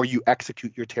before you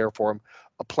execute your Terraform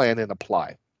plan and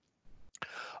apply.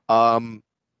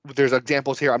 There's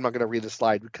examples here. I'm not going to read the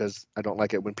slide because I don't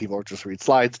like it when people just read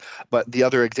slides. But the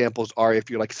other examples are if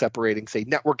you're like separating, say,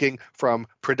 networking from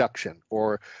production,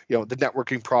 or the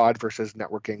networking prod versus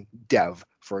networking dev,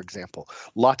 for example.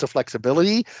 Lots of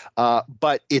flexibility,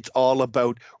 but it's all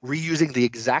about reusing the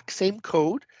exact same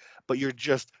code, but you're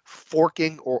just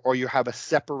forking or you have a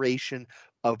separation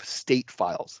of state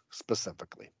files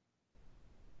specifically.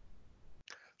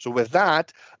 So with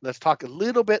that, let's talk a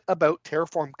little bit about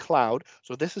Terraform Cloud.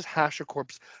 So this is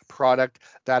HashiCorp's product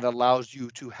that allows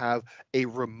you to have a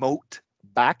remote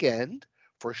backend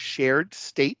for shared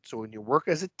state. So when you work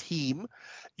as a team,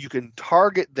 you can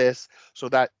target this so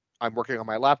that I'm working on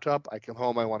my laptop, I come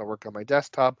home, I want to work on my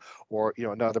desktop, or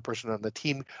another person on the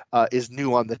team is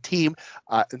new on the team.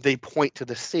 They point to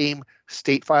the same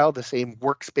state file, the same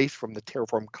workspace from the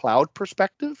Terraform Cloud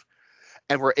perspective,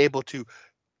 and we're able to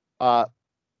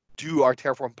do our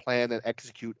Terraform plan and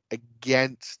execute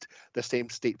against the same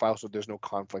state file so there's no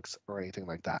conflicts or anything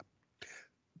like that.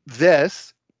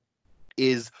 This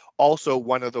is also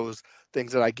one of those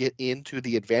things that I get into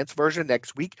the advanced version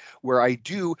next week, where I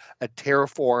do a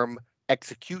Terraform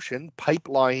execution,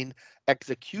 pipeline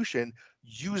execution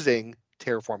using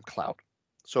Terraform Cloud.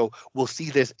 So we'll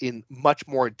see this in much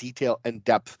more detail and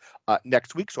depth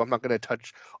next week, so I'm not going to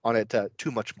touch on it too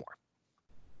much more.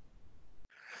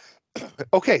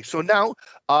 Okay, so now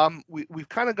we've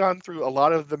kind of gone through a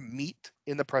lot of the meat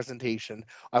in the presentation.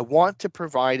 I want to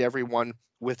provide everyone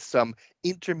with some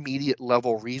intermediate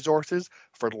level resources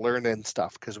for learning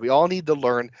stuff, because we all need to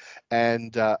learn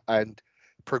and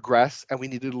progress, and we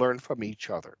need to learn from each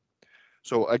other.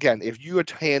 So again, if you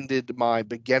attended my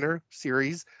beginner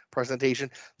series presentation,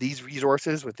 these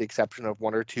resources, with the exception of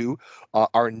one or two,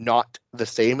 are not the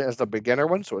same as the beginner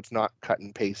one, so it's not cut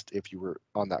and paste if you were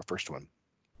on that first one.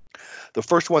 The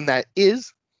first one that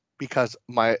is, because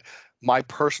my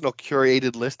personal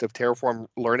curated list of Terraform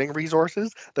learning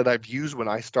resources that I've used when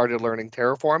I started learning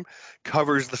Terraform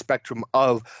covers the spectrum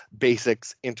of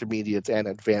basics, intermediates, and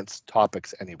advanced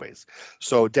topics anyways.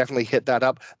 So definitely hit that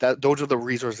up. Those are the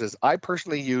resources I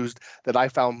personally used that I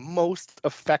found most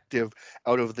effective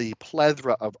out of the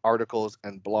plethora of articles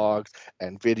and blogs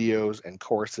and videos and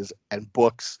courses and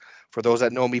books. For those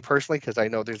that know me personally, because I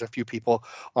know there's a few people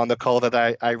on the call that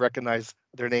I recognize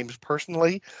their names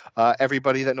personally.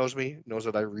 Everybody that knows me knows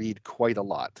that I read quite a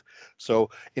lot. So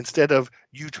instead of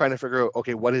you trying to figure out,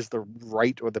 okay, what is the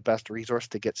right or the best resource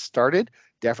to get started,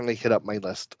 definitely hit up my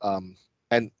list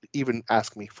and even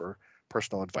ask me for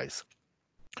personal advice.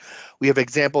 We have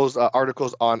examples,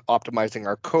 articles on optimizing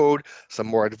our code, some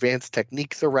more advanced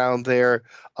techniques around there.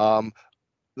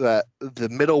 The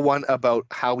middle one about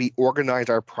how we organize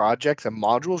our projects and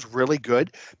modules, really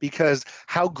good, because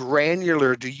how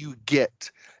granular do you get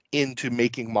into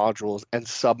making modules and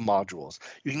sub-modules?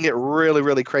 You can get really,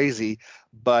 really crazy,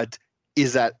 but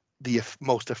is that the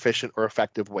most efficient or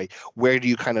effective way? Where do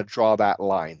you kind of draw that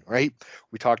line, right?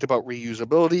 We talked about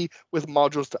reusability with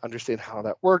modules to understand how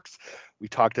that works. We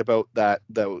talked about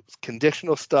those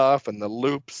conditional stuff and the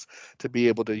loops to be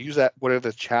able to use that. What are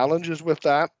the challenges with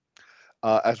that?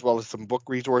 As well as some book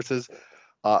resources.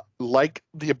 Like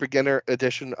the beginner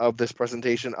edition of this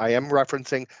presentation, I am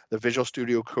referencing the Visual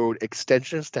Studio Code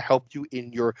extensions to help you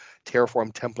in your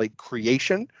Terraform template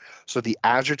creation. So the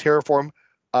Azure Terraform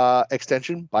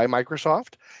extension by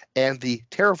Microsoft, and the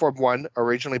Terraform one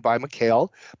originally by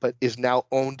Mikhail, but is now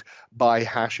owned by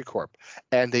HashiCorp.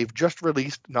 And they've just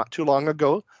released, not too long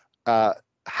ago,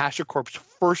 HashiCorp's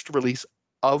first release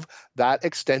of that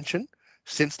extension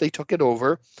since they took it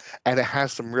over, and it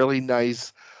has some really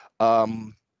nice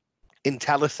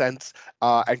IntelliSense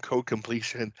and code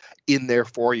completion in there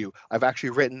for you. I've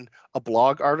actually written a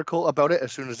blog article about it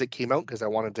as soon as it came out because I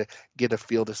wanted to get a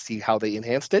feel to see how they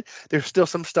enhanced it. There's still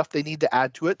some stuff they need to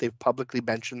add to it. They've publicly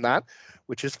mentioned that,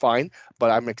 which is fine,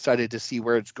 but I'm excited to see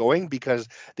where it's going because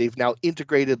they've now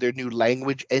integrated their new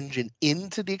language engine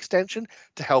into the extension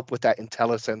to help with that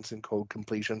IntelliSense and code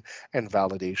completion and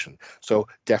validation. So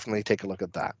definitely take a look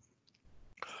at that.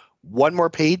 One more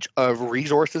page of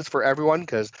resources for everyone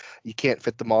because you can't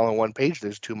fit them all on one page.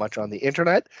 There's too much on the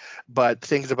internet, but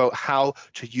things about how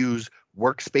to use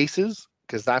workspaces,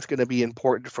 because that's going to be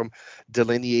important from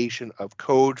delineation of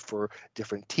code for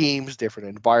different teams, different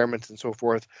environments, and so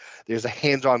forth. There's a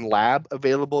hands-on lab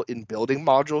available in building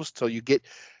modules, so you get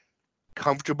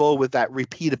comfortable with that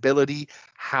repeatability,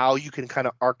 how you can kind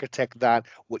of architect that,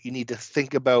 what you need to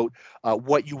think about,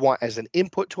 what you want as an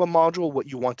input to a module, what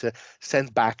you want to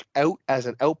send back out as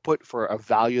an output for a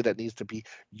value that needs to be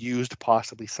used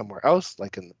possibly somewhere else,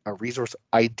 like a resource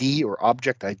ID or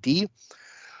object ID.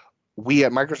 We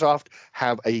at Microsoft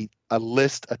have a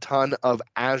ton of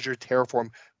Azure Terraform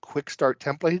Quick Start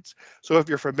templates. So if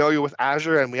you're familiar with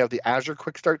Azure and we have the Azure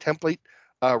Quick Start template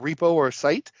repo or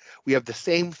site, we have the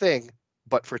same thing,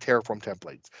 but for Terraform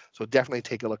templates. So definitely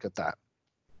take a look at that.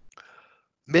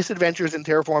 Misadventures in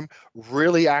Terraform,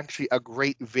 really actually a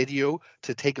great video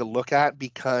to take a look at,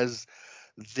 because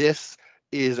this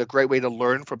is a great way to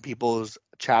learn from people's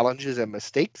challenges and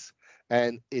mistakes.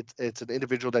 And it's an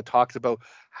individual that talks about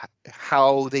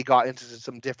how they got into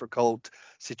some difficult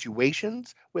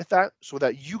situations with that, so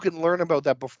that you can learn about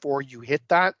that before you hit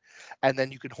that, and then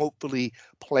you can hopefully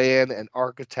plan and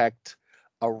architect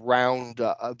around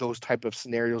those type of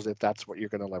scenarios if that's what you're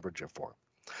going to leverage it for.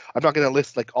 I'm not going to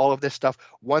list like all of this stuff.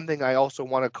 One thing I also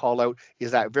want to call out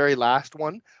is that very last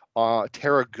one,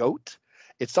 TerraGoat.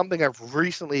 It's something I've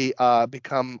recently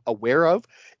become aware of.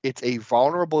 It's a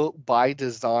vulnerable by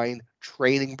design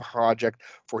training project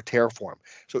for Terraform.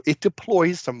 So it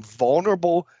deploys some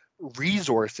vulnerable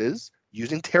resources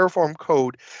using Terraform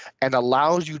code and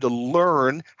allows you to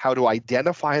learn how to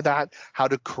identify that, how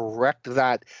to correct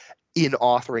that in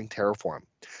authoring Terraform.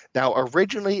 Now,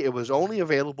 originally it was only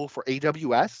available for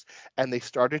AWS, and they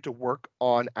started to work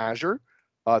on Azure,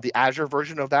 the Azure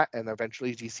version of that, and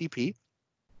eventually GCP.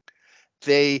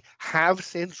 They have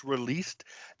since released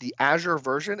the Azure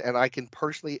version, and I can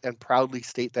personally and proudly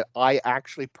state that I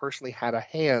actually personally had a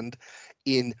hand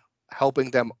in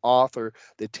helping them author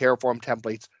the Terraform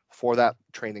templates for that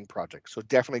training project. So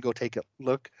definitely go take a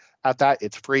look at that.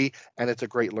 It's free, and it's a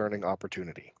great learning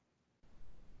opportunity.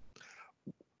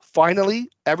 Finally,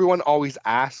 everyone always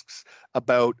asks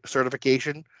about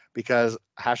certification, because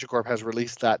HashiCorp has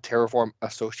released that Terraform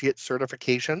Associate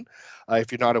certification.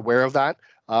 If you're not aware of that,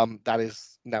 that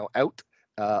is now out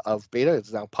of beta.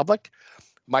 It's now public.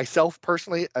 Myself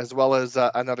personally, as well as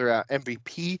another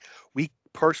MVP, we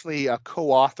personally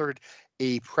co-authored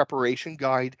a preparation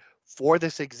guide for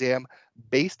this exam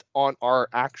based on our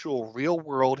actual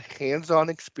real-world hands-on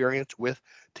experience with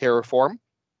Terraform.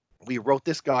 We wrote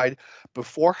this guide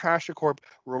before HashiCorp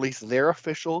released their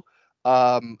official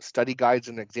study guides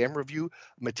and exam review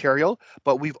material,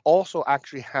 but we've also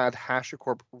actually had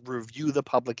HashiCorp review the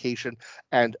publication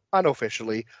and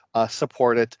unofficially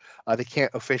support it. They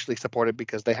can't officially support it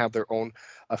because they have their own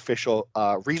official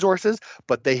resources,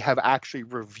 but they have actually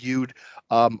reviewed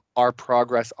our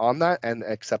progress on that and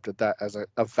accepted that as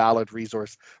a valid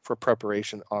resource for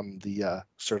preparation on the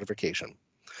certification.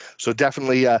 So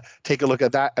definitely take a look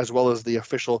at that, as well as the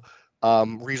official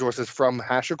resources from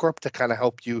HashiCorp to kind of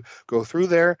help you go through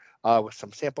there with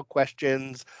some sample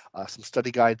questions, some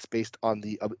study guides based on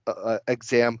the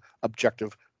exam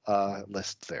objective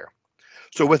list there.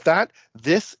 So with that,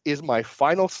 this is my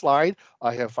final slide.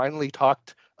 I have finally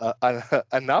talked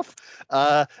enough.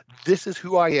 This is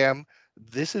who I am.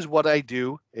 This is what I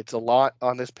do. It's a lot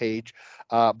on this page,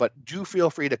 but do feel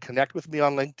free to connect with me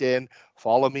on LinkedIn,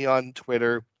 follow me on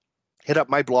Twitter, hit up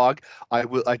my blog.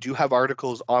 I do have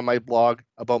articles on my blog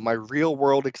about my real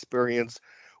world experience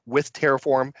with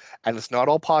Terraform, and it's not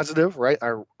all positive, right?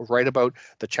 I write about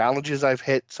the challenges I've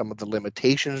hit, some of the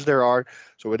limitations there are.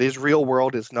 So it is real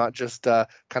world. It's not just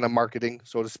kind of marketing,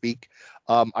 so to speak.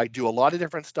 I do a lot of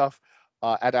different stuff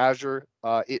at Azure,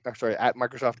 at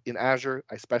Microsoft in Azure.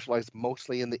 I specialize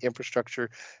mostly in the infrastructure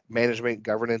management,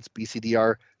 governance,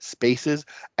 BCDR spaces,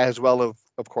 as well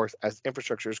of course, as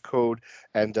infrastructure as code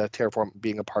and Terraform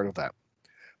being a part of that.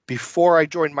 Before I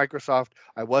joined Microsoft,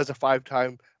 I was a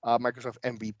 5-time Microsoft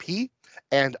MVP,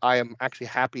 and I am actually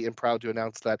happy and proud to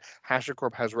announce that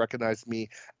HashiCorp has recognized me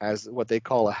as what they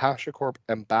call a HashiCorp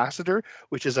ambassador,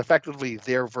 which is effectively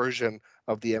their version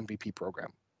of the MVP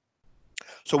program.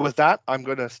 So with that, I'm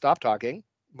going to stop talking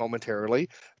momentarily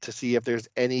to see if there's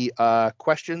any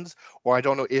questions, or I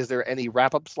don't know, is there any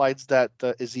wrap-up slides that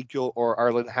Ezekiel or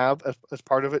Arlen have as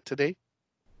part of it today?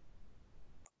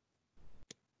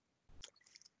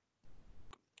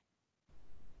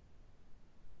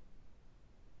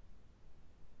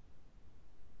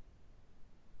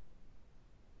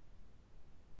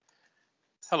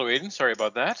 Hello, Aiden. Sorry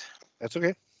about that. That's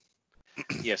okay.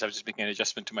 Yes, I was just making an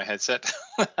adjustment to my headset.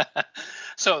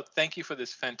 So thank you for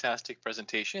this fantastic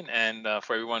presentation. And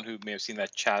for everyone who may have seen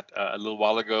that chat a little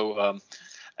while ago,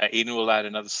 Aiden will add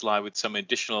another slide with some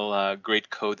additional great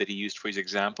code that he used for his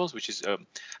examples, which is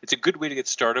it's a good way to get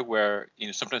started where, you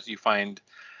know, sometimes you find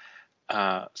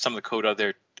some of the code out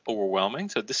there overwhelming.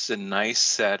 So this is a nice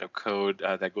set of code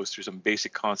that goes through some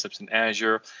basic concepts in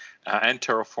Azure and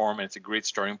Terraform, and it's a great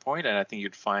starting point. And I think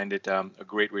you'd find it a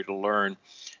great way to learn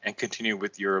and continue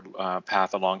with your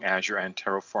path along Azure and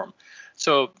Terraform.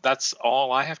 So that's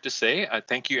all I have to say.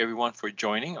 Thank you everyone for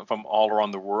joining from all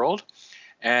around the world.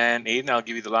 And Aidan, I'll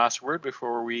give you the last word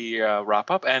before we wrap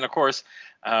up. And of course,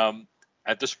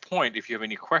 at this point, if you have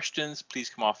any questions, please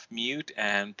come off mute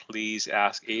and please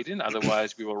ask Aidan.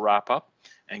 Otherwise, we will wrap up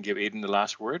and give Aidan the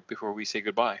last word before we say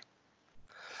goodbye.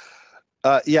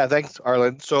 Yeah, thanks,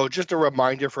 Arlen. So just a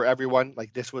reminder for everyone,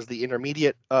 like this was the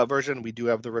intermediate version. We do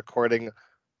have the recording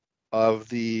of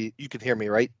the, you can hear me,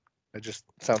 right? It just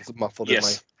sounds muffled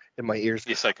in my ears.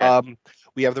 Yes, I can.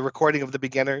 We have the recording of the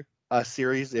beginner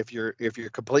series. If you're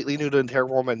completely new to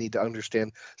Terraform and need to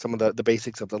understand some of the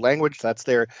basics of the language, that's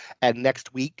there. And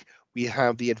next week we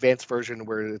have the advanced version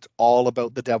where it's all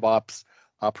about the DevOps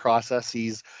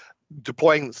processes,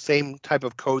 deploying the same type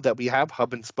of code that we have,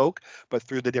 hub and spoke, but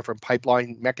through the different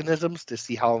pipeline mechanisms to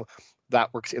see how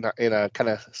that works in a kind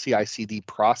of CI/CD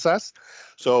process.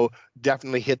 So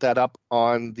definitely hit that up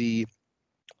on the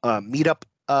meetup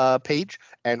page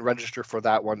and register for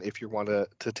that one if you want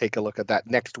to take a look at that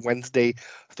next Wednesday,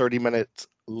 30 minutes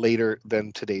later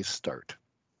than today's start.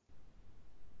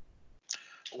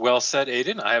 Well said,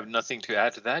 Aidan. I have nothing to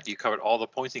add to that. You covered all the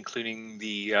points, including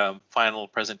the final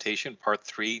presentation, part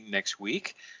 3, next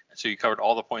week. So you covered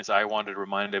all the points I wanted to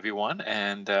remind everyone.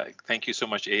 And thank you so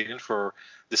much, Aidan, for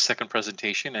the second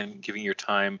presentation and giving your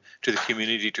time to the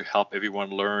community to help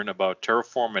everyone learn about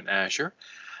Terraform and Azure.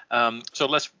 So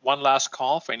one last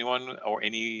call for anyone or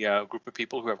any group of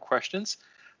people who have questions.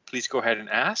 Please go ahead and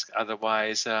ask.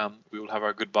 Otherwise, we will have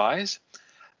our goodbyes.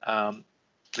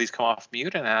 Please come off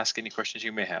mute and ask any questions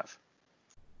you may have.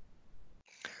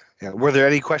 Yeah. Were there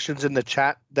any questions in the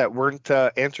chat that weren't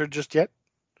answered just yet?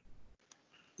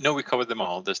 No, we covered them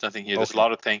all. There's nothing here. There's a Okay.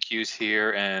 lot of thank yous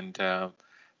here, and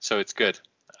so it's good.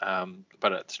 But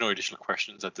there's no additional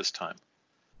questions at this time.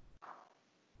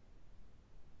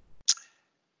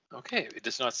 Okay, it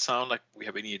does not sound like we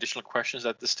have any additional questions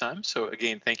at this time. So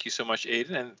again, thank you so much,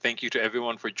 Aidan, and thank you to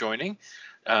everyone for joining.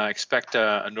 Expect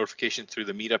a notification through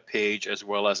the meetup page as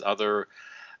well as other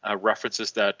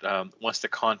references that once the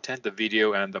content, the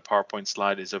video and the PowerPoint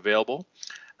slide is available,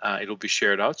 it'll be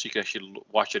shared out so you can actually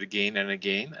watch it again and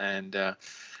again and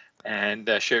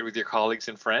share it with your colleagues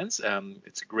and friends.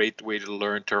 It's a great way to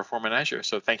learn Terraform and Azure.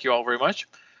 So thank you all very much.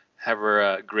 Have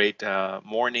a great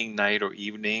morning, night, or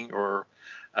evening, or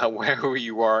wherever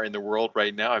you are in the world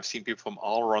right now. I've seen people from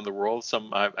all around the world.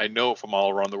 Some I know from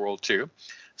all around the world too.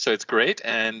 So it's great.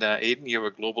 And Aidan, you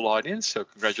have a global audience, so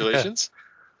congratulations.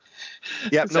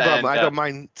 Yeah, no problem. I don't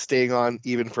mind staying on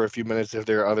even for a few minutes if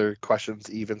there are other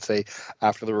questions, even say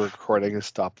after the recording is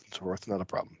stopped and so forth. Not a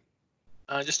problem.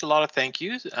 Just a lot of thank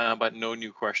yous, but no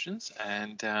new questions.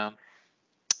 And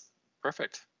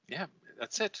perfect. Yeah,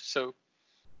 that's it. So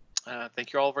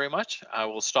thank you all very much. I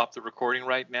will stop the recording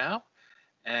right now.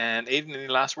 And Aidan, any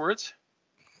last words?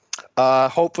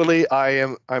 Hopefully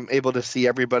I'm able to see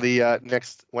everybody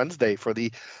next Wednesday for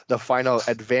the final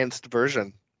advanced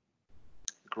version.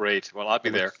 Great. Well, I'll be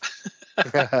there.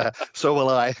 So will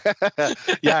I.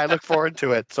 Yeah, I look forward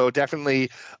to it. So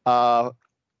definitely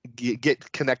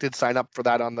get connected, sign up for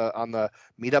that on the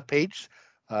meetup page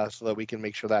so that we can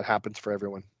make sure that happens for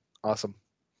everyone. Awesome.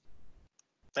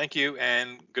 Thank you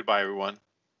and goodbye, everyone.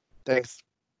 Thanks.